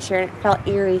that picture, and it felt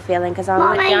eerie feeling because I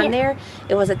went down there.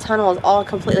 It was a tunnel, it was all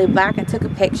completely black. I took a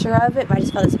picture of it, but I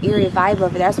just felt this eerie vibe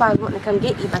over there. That's why I was wanting to come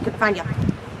get you, but I couldn't find you.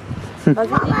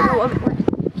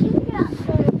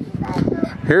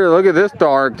 Here, look at this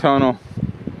dark tunnel.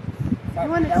 You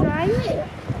want to try it?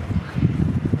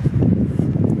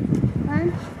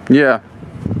 Hun? Yeah.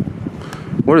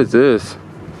 What is this?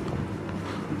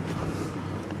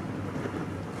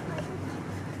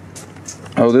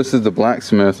 Oh, this is the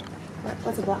blacksmith.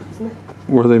 What's a blacksmith?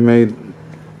 Where they made.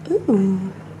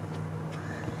 Ooh.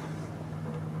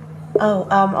 Oh,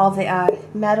 all the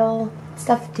metal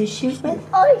stuff to shoot with.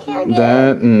 Oh, you can't get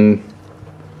That and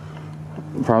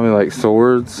probably like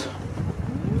swords.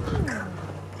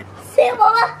 Sand,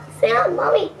 Mama. Sand,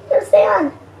 Mommy. There's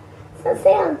sand. There's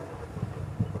sand.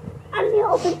 I need to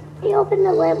open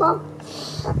the lid, Mom.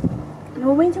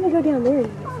 No, wait until we go down there.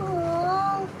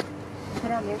 Oh. Go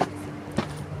down there.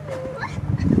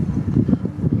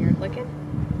 You're looking?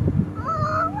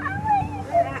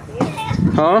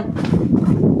 Huh?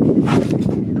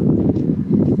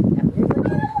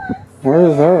 Where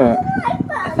is that at?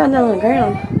 I found that on the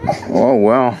ground. Oh,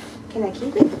 wow. Can I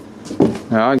keep it?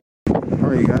 Yeah,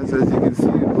 alright, you guys, as you can see,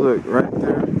 look, right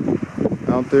there,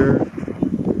 out there,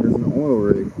 there's an oil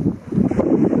rig.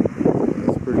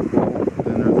 That's pretty cool.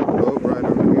 Then there's a boat right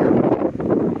over here.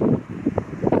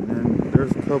 And then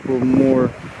there's a couple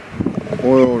more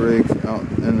oil rigs out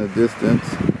in the distance.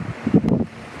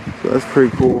 So that's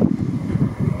pretty cool.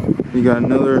 You got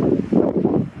another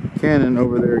cannon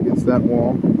over there against that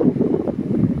wall.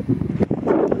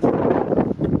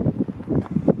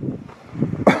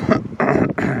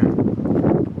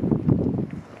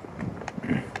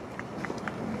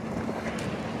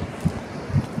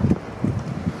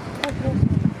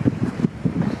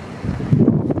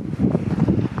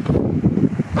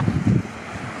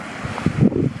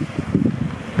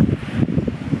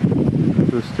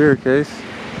 The staircase.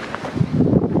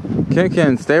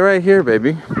 Ken, stay right here,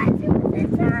 baby.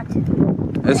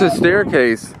 It's a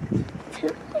staircase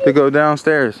to go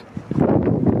downstairs.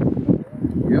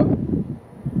 Yep.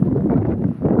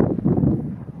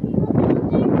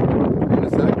 In a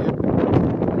second.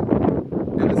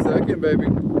 In a second, baby.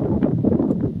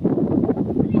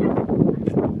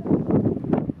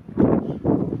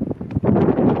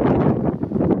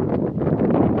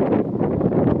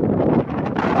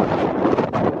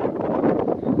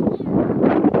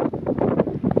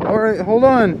 All right, hold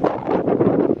on.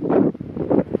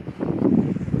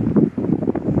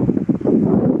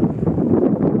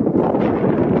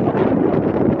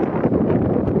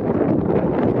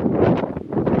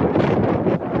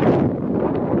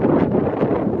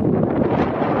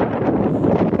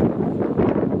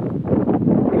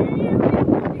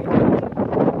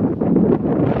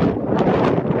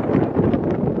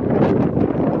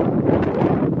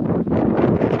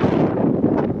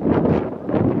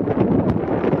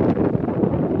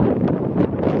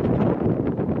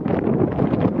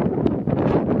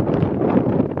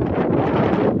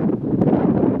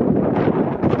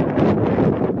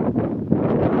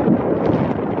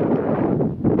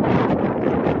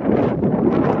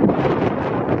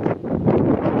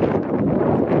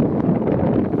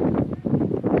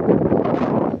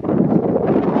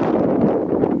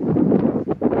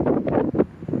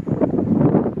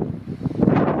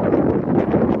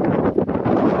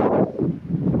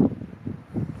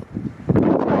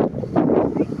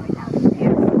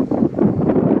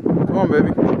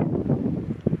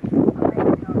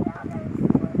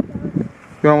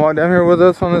 You wanna walk down here with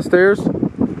us on the stairs?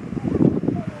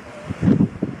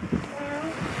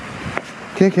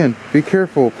 Kinkin, be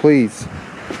careful, please.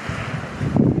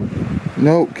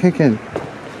 No, Kinkin.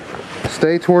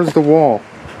 Stay towards the wall.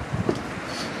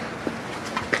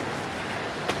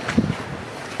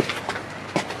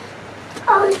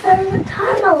 Oh, it's in the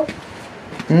tunnel.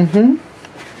 Mm-hmm.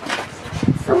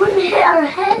 Someone hit our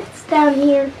heads down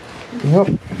here. Yep.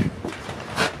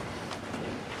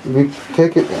 You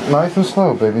take it nice and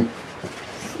slow, baby.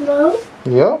 Slow?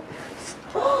 Yep.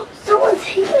 Oh, someone's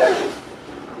here.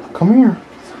 Come here.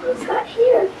 Someone's got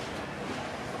here.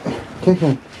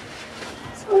 Kinkin.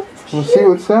 Someone's We'll here. see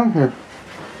what's down here.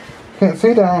 Can't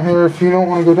see down here if you don't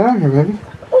want to go down here, baby.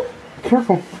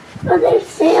 Careful. Oh, there's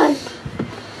sand.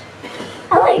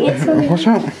 I like it so Watch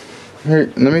out.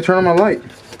 Here, let me turn on my light.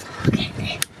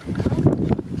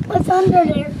 What's under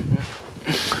there?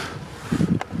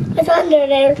 What's under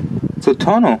there? It's a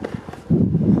tunnel.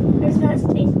 There's no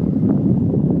space.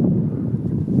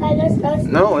 There's no space.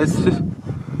 No, it's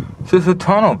just a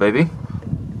tunnel, baby.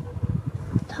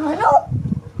 Tunnel?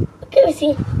 Let me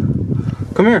see.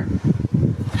 Come here.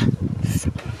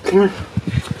 Come here.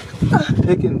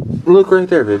 Take it. Look right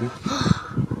there, baby.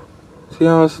 See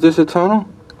how it's just a tunnel?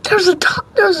 There's a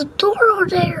door over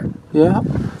there. Yeah.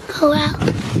 Go out.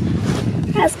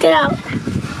 Let's get out.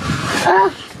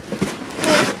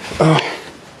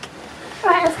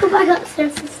 Alright, let's go back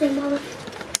upstairs and see Mama.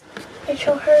 And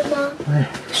show her Mom.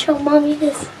 Show Mommy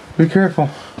this. Be careful.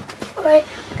 Alright.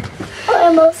 We're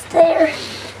almost there.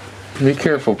 Be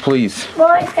careful, please.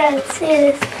 Mommy's gotta see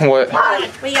this. What?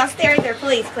 Will y'all stay right there,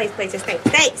 please, please, please, just stay.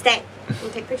 Stay.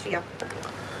 We'll take a picture of y'all.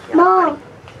 Mom.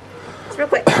 Just real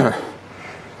quick.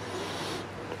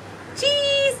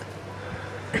 Cheese!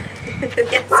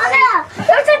 Yes. Mama!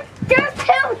 There's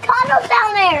two tunnels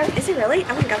down there. Is it really?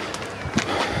 I want to go.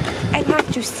 I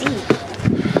have to see.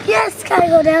 Yes, gotta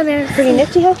go down there. Pretty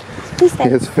nifty, huh? Please stay.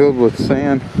 It's filled with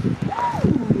sand.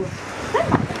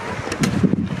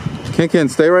 Kinkin,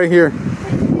 stay right here.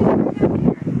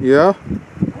 Yeah?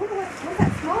 What's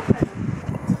that small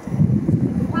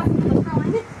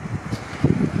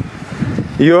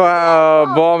thing? You,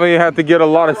 Balmy, have to get a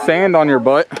lot of sand on your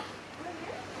butt.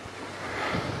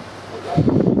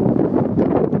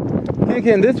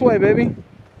 Kinkin, this way, baby.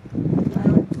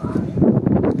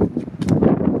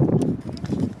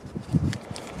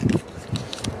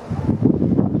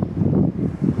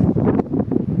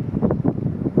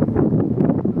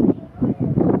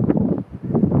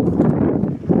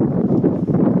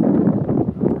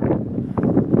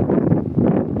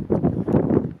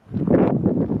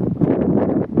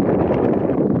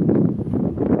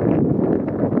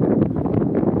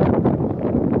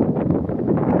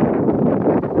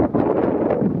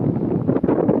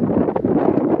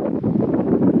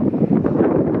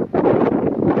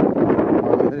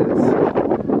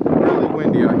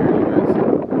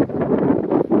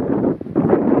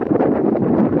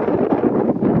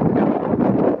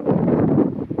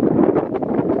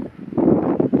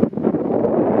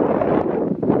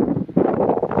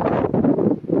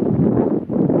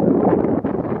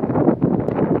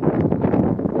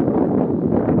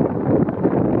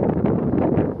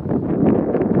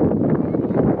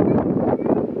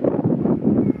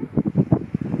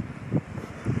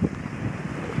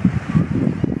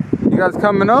 You guys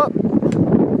coming up?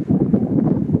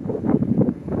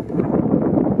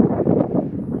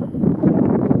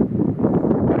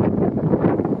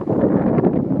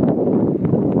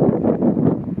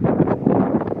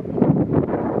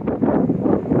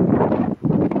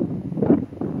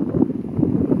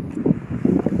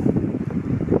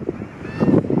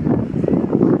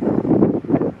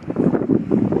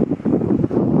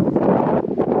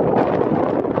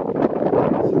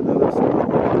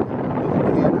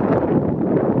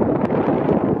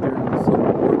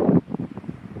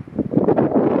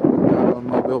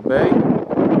 Mobile Bay.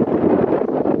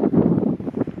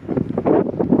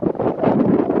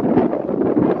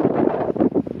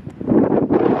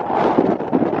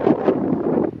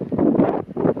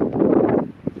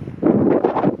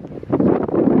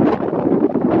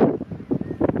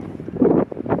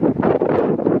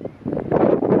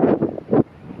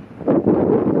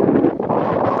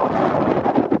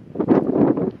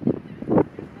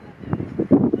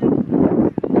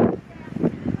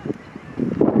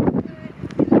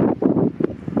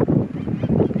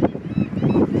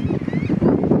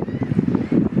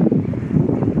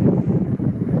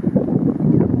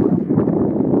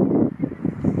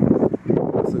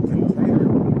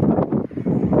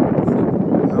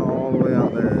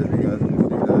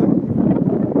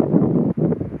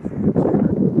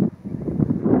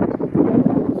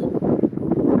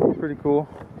 cool.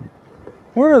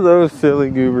 Where are those silly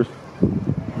goobers?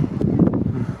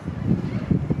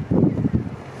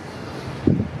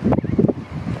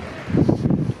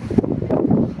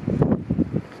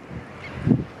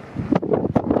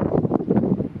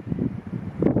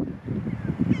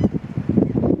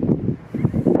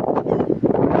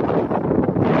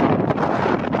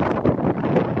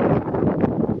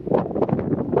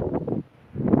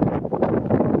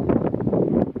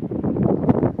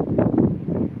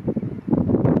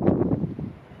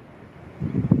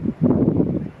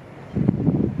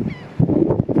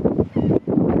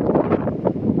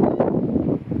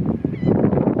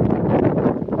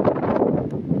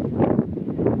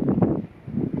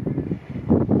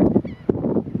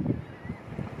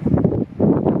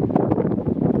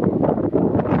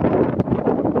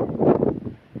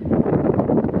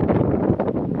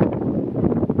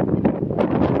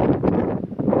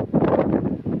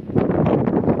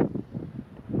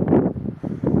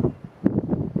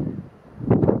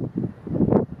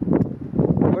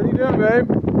 What are you doing,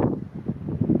 babe?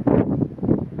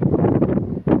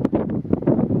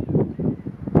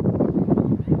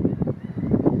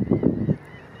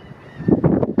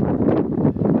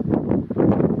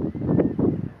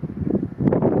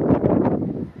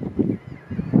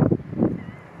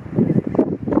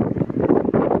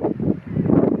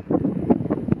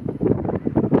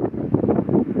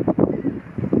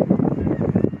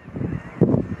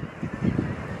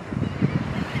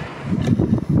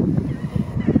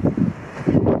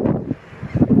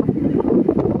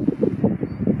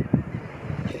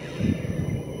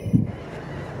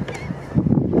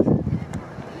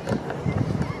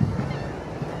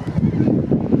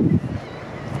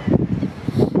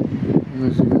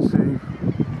 As you can see,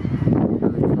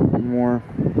 there's a couple more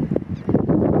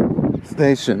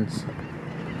stations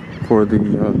for the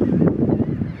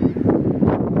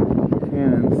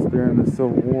cannons during the Civil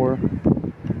War.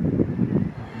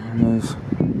 And there's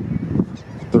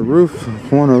the roof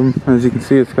of one of them. As you can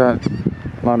see, it's got a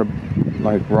lot of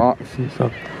like rocks and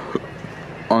stuff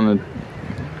on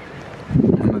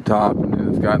the top, and then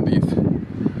it's got these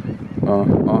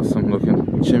awesome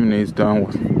looking chimneys done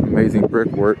with amazing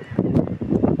brickwork.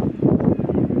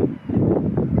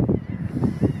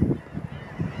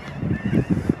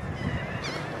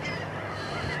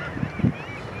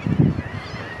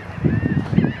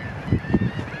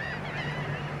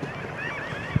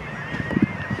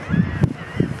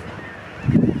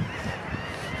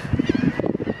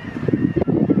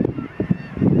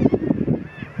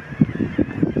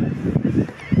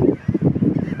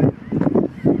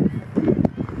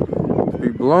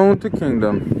 Blown to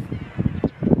kingdom.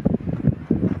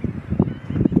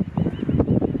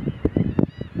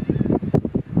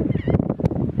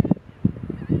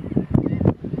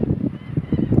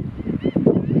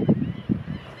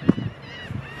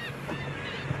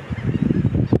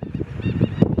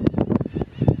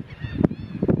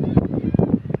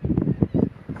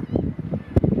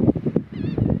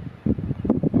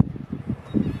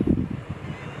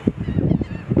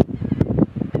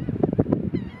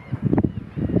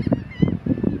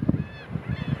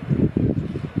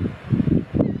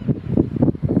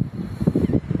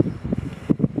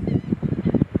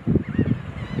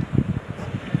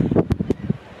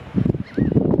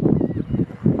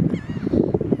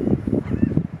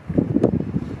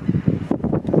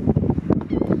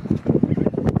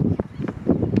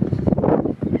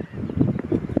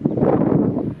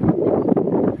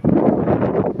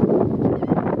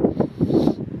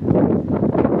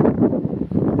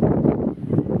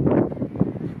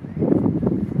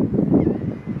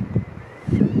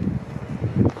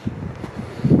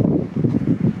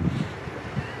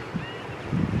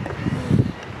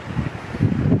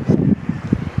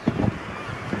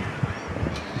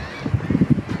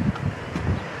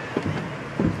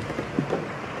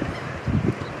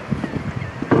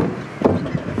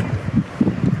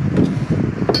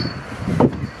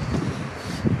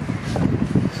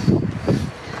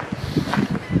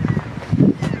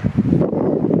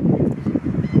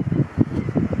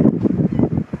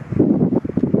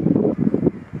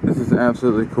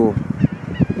 Absolutely cool.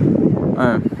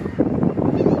 As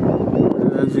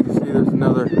you can see, there's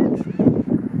another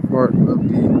part of the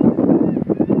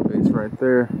base right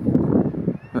there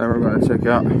that we're going to check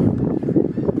out.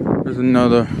 There's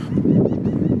another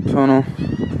tunnel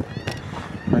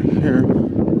right here.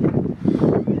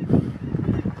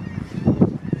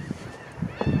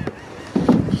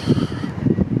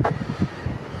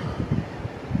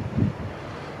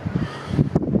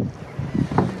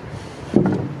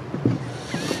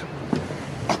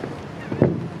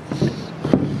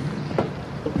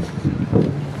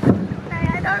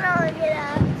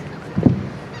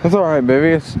 It's alright,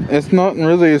 baby. It's nothing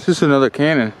really. It's just another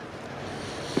cannon.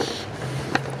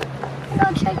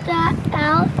 Go check that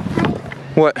out.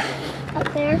 Right What?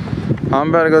 up there. I'm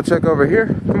about to go check over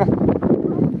here. Come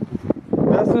on.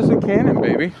 That's just a cannon,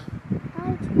 baby.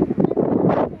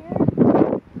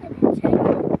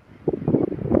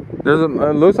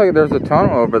 It looks like there's a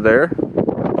tunnel over there.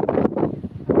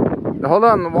 Hold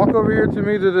on, walk over here to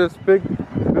me to this big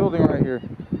building right here.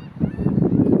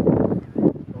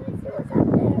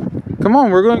 Come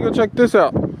on, we're gonna go check this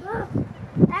out.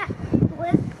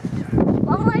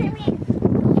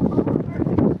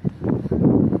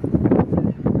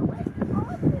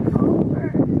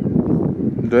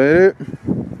 Did it?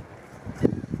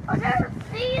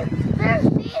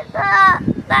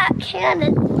 That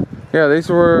cannon. Yeah, these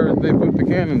are where they put the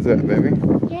cannons at, baby.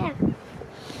 Yeah.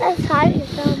 That's how you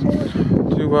sound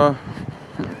more.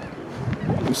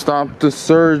 To stop the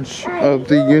surge of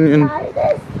the Union.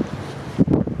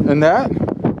 And that?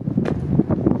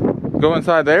 Go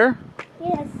inside there?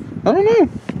 Yes. I don't know.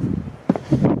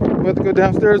 We have to go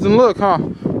downstairs and look, huh?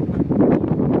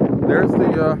 There's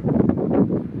the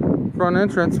front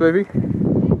entrance, baby. Oh,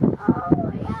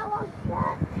 yeah, what's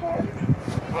that?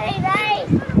 Hey,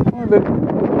 babe. Come on, baby.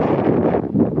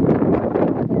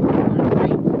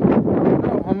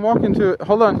 Oh, I'm walking to it.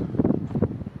 Hold on.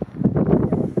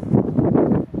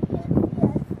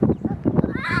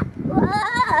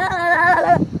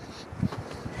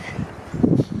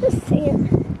 Just sand.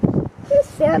 Just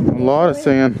sand. A lot of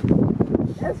sand.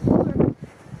 That's fun.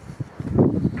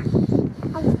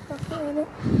 I'm stuck in it.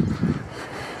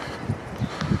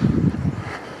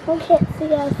 I can't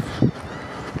see us.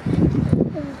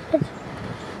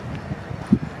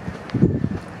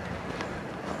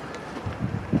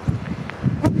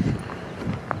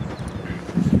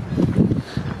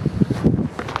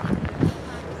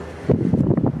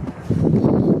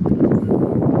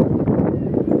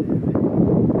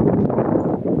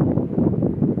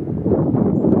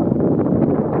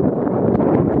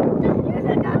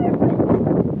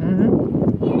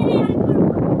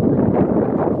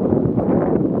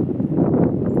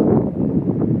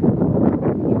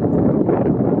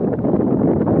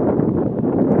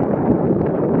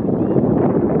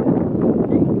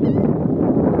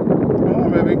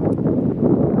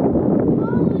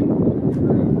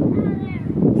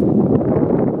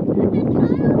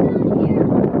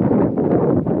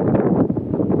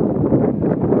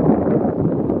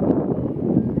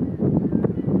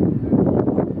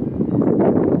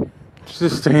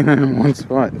 Just staying in one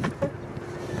spot.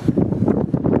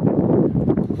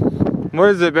 What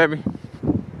is it, baby?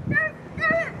 There's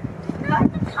the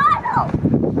tunnel.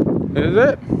 Is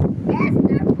it? Yes,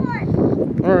 there's one.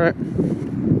 Alright.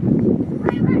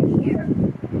 Right here.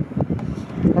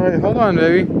 Alright, hold on,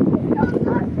 baby. Don't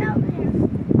start down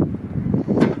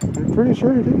there. I'm pretty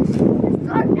sure it is.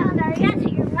 Start down there. You gotta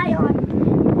take your light on.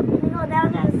 You go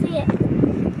down there and see it.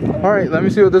 Alright, let me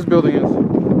see what this building is.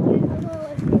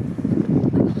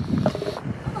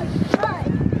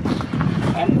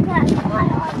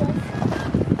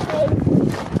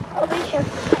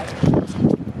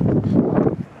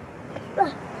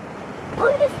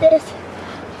 What is this?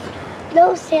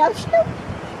 No sandstone?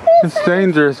 It's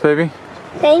dangerous, baby.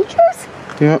 Dangerous?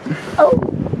 Yep. Oh,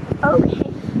 okay.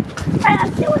 Alright,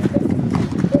 let's see what's this.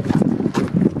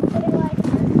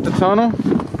 The tunnel?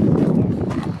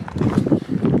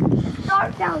 It's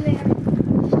dark down there.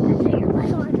 Let's take your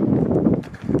light on.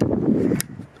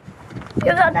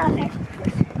 You go down there.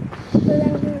 Go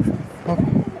down there.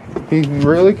 Be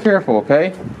really careful,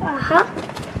 okay? Uh-huh.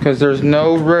 Because there's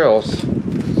no rails.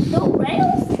 No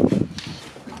rails?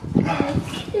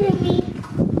 It's gonna be...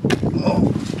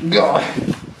 God.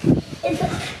 Is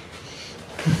it...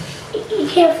 You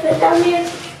can't fit down there?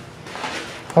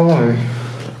 Hold on, baby.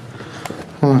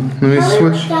 Hold on, let me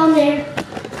switch. Down there.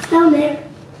 Down there.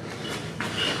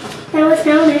 That was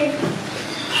down there.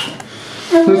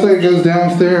 Looks like it goes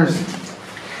downstairs.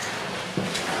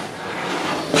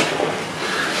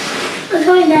 I'm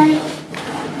going, Daddy.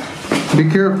 Be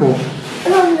careful.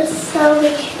 I'm on the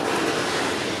stomach.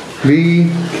 Be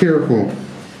careful.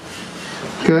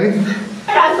 Okay?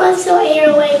 I'm going to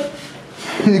airway.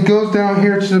 It goes down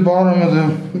here to the bottom of the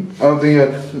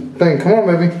thing. Come on,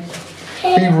 baby.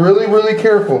 Be really, really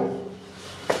careful.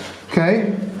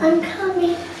 Okay? I'm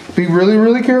coming. Be really,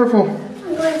 really careful.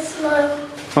 I'm going slow.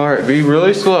 Alright, be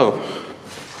really slow.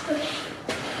 Okay.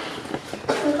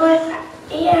 I'm going fast.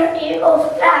 You go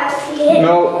fast. Yeah.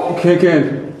 No, kick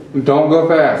in. Don't go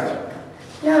fast.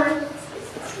 No,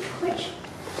 it's quick.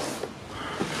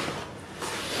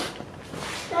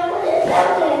 That one is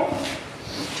down there.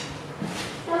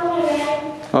 Down there, Dad.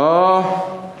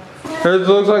 Oh, This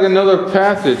looks like another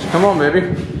passage. Come on, baby.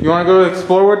 You want to go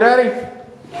explore with Daddy?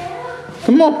 Yeah.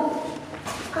 Come on.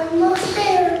 I'm not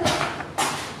scared.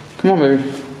 Come on, baby.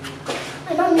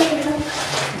 I don't need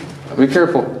help. Be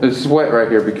careful. It's wet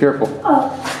right here. Be careful.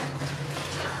 Oh.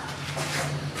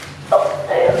 Oh,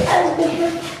 I was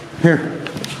here. Here.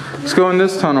 Let's go in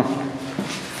this tunnel.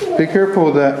 Be careful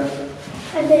with that.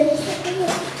 I did.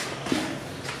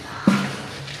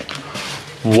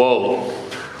 Whoa.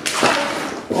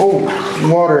 Oh,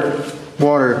 water.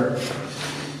 Water.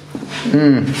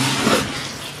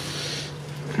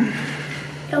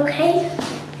 Okay?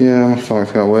 Yeah, my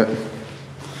socks got wet.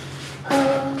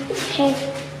 Okay.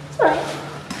 Alright.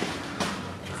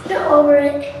 Get over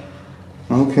it.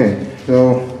 Okay,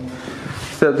 so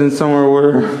stepped in somewhere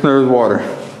where there's water.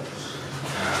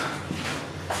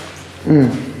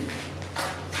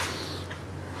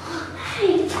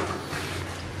 Hey.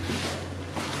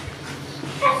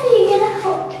 How do you get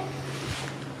out?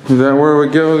 Is that where we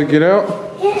go to get out?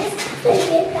 Yes, they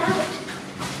get out.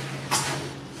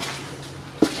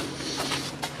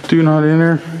 Do not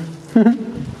enter. Okay.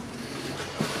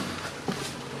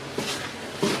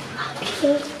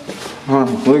 Oh,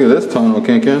 look at this tunnel,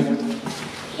 Ken. Yeah.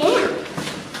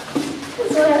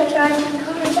 That's where I was driving my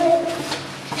car,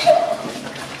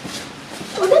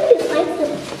 but look at these lights.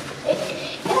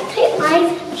 Gotta take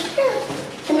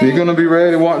lights here. You gonna be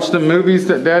ready to watch the movies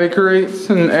that Daddy creates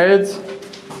and adds?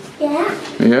 Yeah.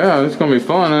 Yeah, it's gonna be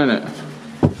fun, isn't it?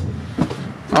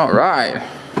 All right.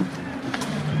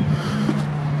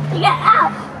 We got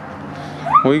out.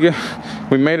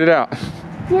 We made it out.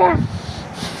 Yeah.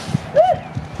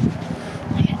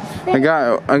 I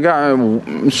got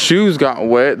shoes got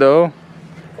wet though.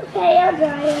 Okay, I'll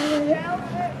dry it.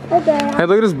 I'll dry it. Hey,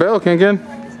 look at this bell, Ken.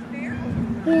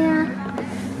 Yeah.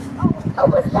 Oh,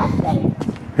 what's that thing?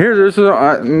 Here,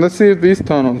 let's see if these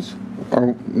tunnels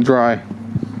are dry.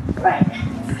 Right.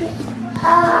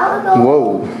 I'll go.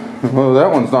 Whoa. Well, that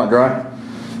one's not dry.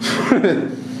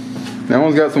 That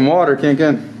one's got some water, Ken.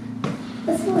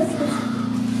 What's this?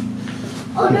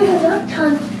 Oh, there's another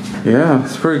ton. Yeah,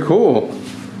 it's pretty cool.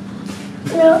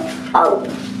 No. Oh.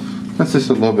 That's just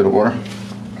a little bit of water.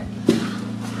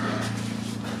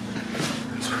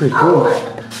 It's pretty Oh, cool.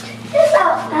 it's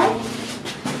outside.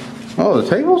 Oh, the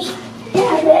tables?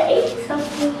 Yeah, they ate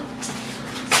something.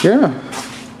 Yeah.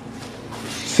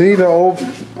 See the old,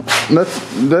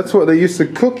 that's what they used to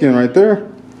cook in right there.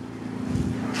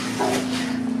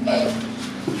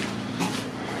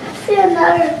 See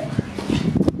another.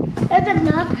 There's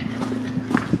another.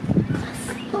 Let's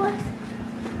see what's.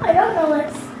 I don't know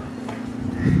what's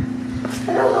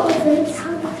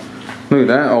inside. Look at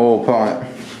that old pot.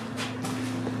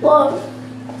 Whoa.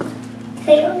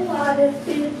 Take a lot of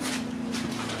food.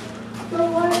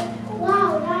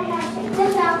 Wow, now I gotta take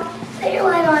this out. Take your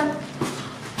light on.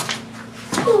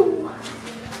 Ooh.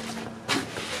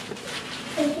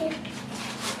 Thank you.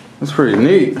 That's pretty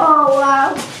neat. Oh,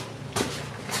 wow.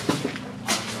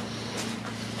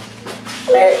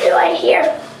 Where do I hear?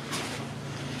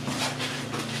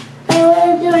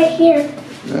 Where do I hear?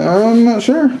 I'm not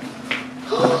sure.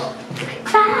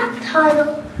 Bath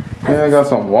tunnel. Yeah, I got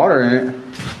some water in it.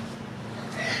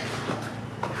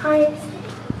 Nice.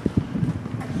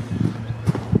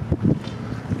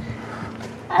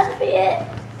 That'd be it.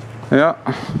 Yeah.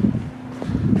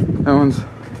 That one's,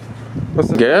 what's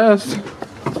the gas?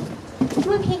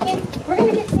 Look, we're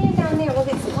gonna get sand down there. We'll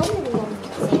get some more than we want to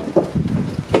get sand.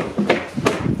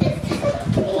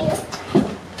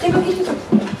 Hey, go get you some.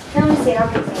 Let me see.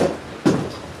 I'll get sand.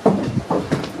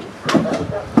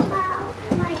 Wow,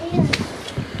 my hand.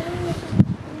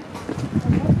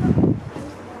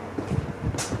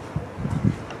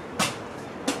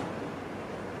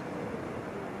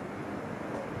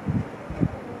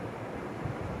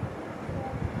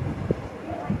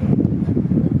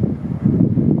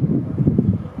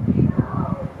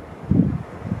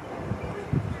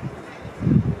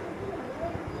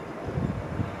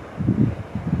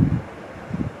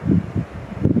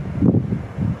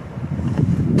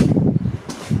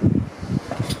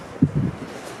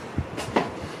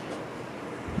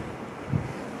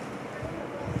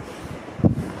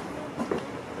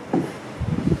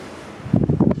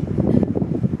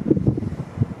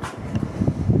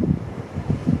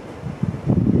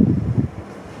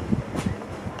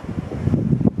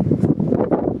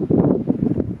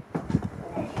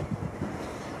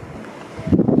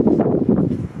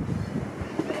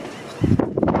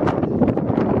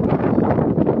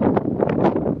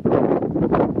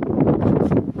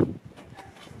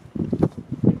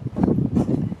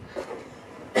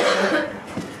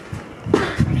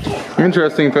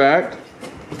 Interesting fact.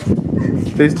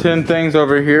 These 10 things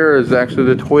over here is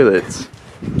actually the toilets.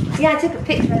 Yeah, I took a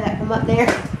picture of that from up there.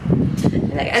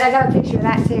 And I got a picture of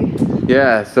that too.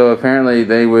 Yeah, so apparently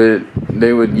they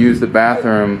would use the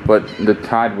bathroom, but the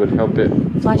tide would help it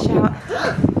Flush out.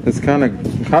 It's kind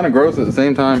of gross at the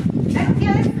same time. Yeah, that's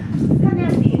kind of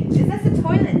nasty. Is this the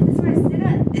toilet? This is where I sit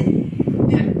up.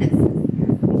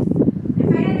 If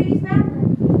I gotta use the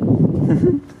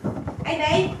bathroom. Hey,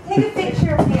 babe, take a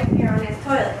picture of me up here on this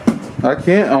toilet. I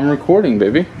can't. I'm recording,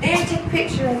 baby. And take a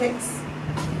picture of it.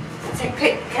 Take a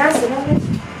picture. Can I sit on it?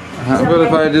 How about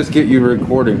if I just get you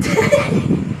recording?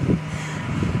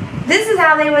 This is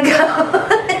how they would go.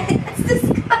 That's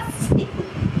disgusting.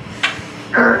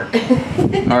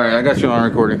 Alright, I got you on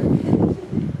recording.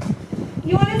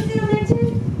 You want to sit on there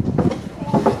too?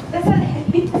 That's not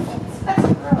that's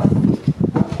gross.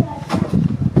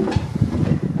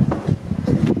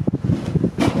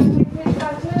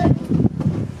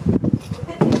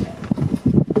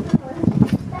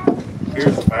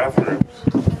 Here's the bathrooms.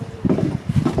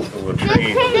 The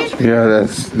latrine. Yeah,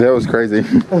 that was crazy.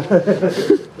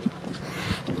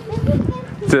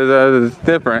 So that is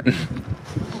different.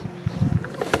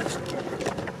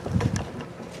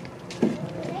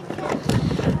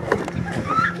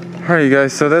 Alright, you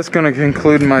guys, so that's going to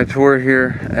conclude my tour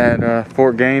here at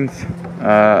Fort Gaines.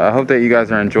 I hope that you guys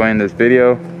are enjoying this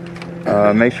video.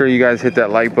 Make sure you guys hit that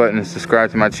like button and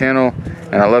subscribe to my channel,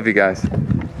 and I love you guys.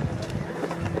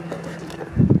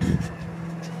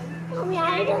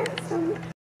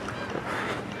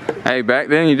 Hey, back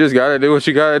then you just gotta do what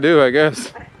you gotta do, I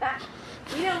guess.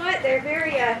 You know what? They're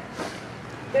very,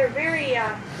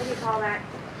 what do you call that?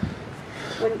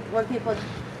 When people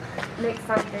make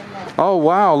something. Oh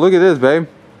wow, look at this, babe.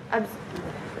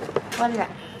 What is that?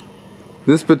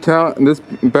 This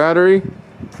battery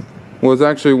was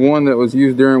actually one that was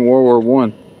used during World War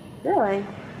I. Really?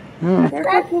 Yeah.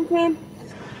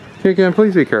 Here, Ken,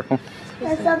 please be careful.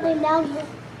 There's something down here.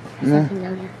 Yeah.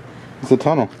 It's a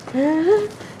tunnel.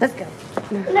 Let's go.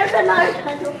 There's another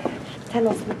tunnel.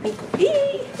 Tunnels with me.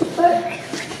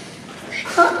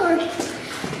 Awkward.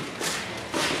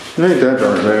 It ain't that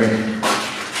dark, baby.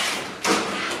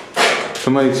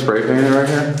 Somebody spray painted right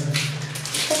here?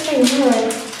 Something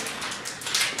good.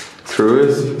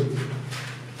 Truist?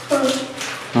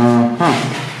 Huh.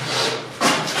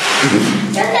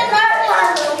 There's another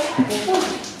tunnel.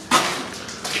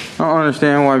 I don't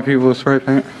understand why people spray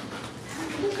paint.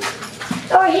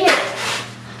 Over here.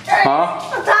 Huh? I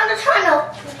found a tunnel.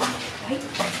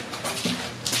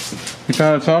 You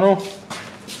found a tunnel?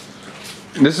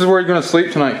 This is where you're gonna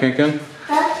sleep tonight, Kinkin.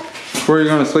 Huh? Where are you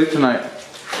gonna sleep tonight?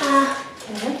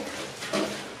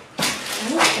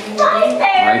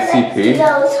 ICP?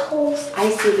 Those holes.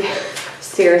 ICP.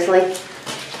 Seriously.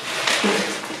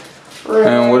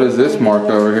 And what is this marked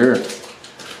over here?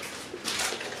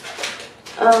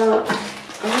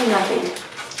 Nothing.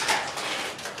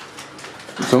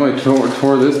 Somebody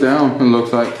tore this down, it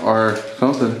looks like, or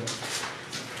something.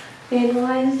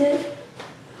 Vandalized it?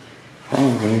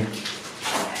 Probably.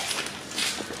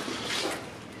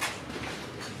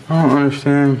 I don't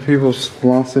understand people's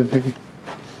philosophy.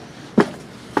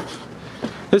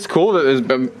 It's cool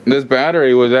that this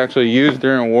battery was actually used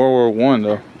during World War I,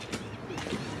 though.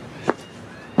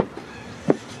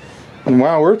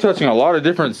 Wow, we're touching a lot of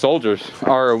different soldiers.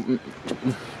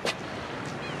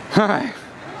 Hi.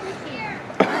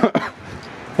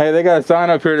 Hey, they got a sign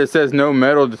up here that says no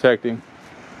metal detecting.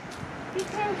 Be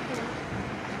careful.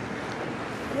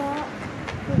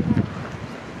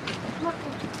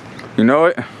 You know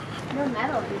it? No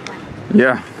metal detecting.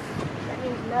 Yeah. That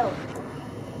means no.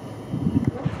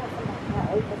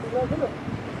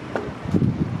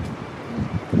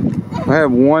 I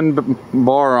have one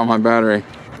bar on my battery.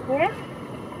 Yeah?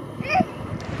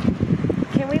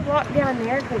 Can we walk down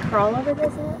there? Can we crawl over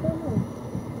this and that thing?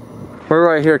 We're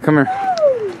right here, come here.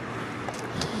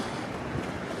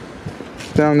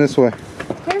 Down this way.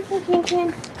 Careful,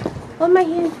 Ken. Hold my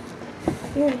hand.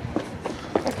 Here.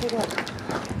 Okay, look.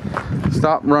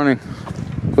 Stop running,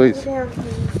 please. Go down,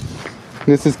 please.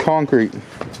 This is concrete.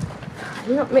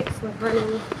 You don't mix with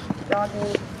running,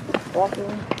 jogging,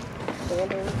 walking,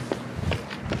 standing,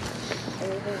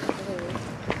 anything.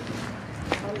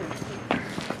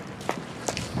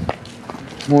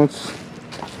 What's...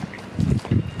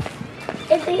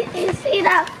 You see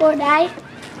that Fortnite?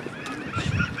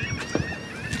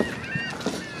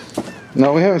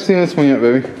 No, we haven't seen this one yet,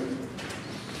 baby.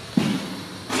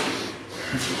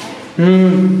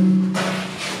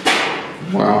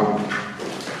 Wow.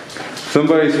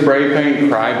 Somebody spray paint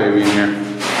Crybaby in here.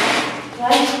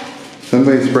 What?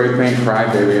 Somebody spray paint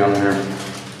Crybaby on here.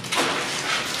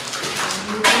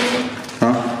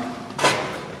 Huh?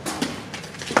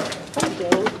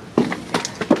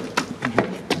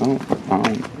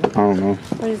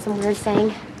 some weird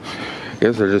saying.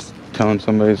 Guess they're just telling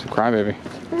somebody's a crybaby.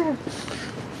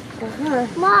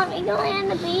 Mom, you going on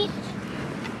the beach?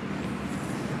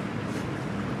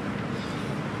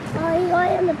 Are you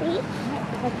going on the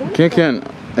beach? Ken,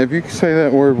 if you can say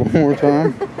that word one more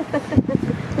time,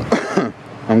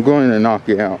 I'm going to knock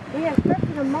you out. Yeah,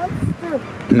 cryptid a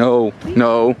monster. No,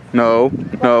 no, no,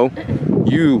 no.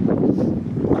 You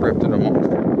cryptid a monster.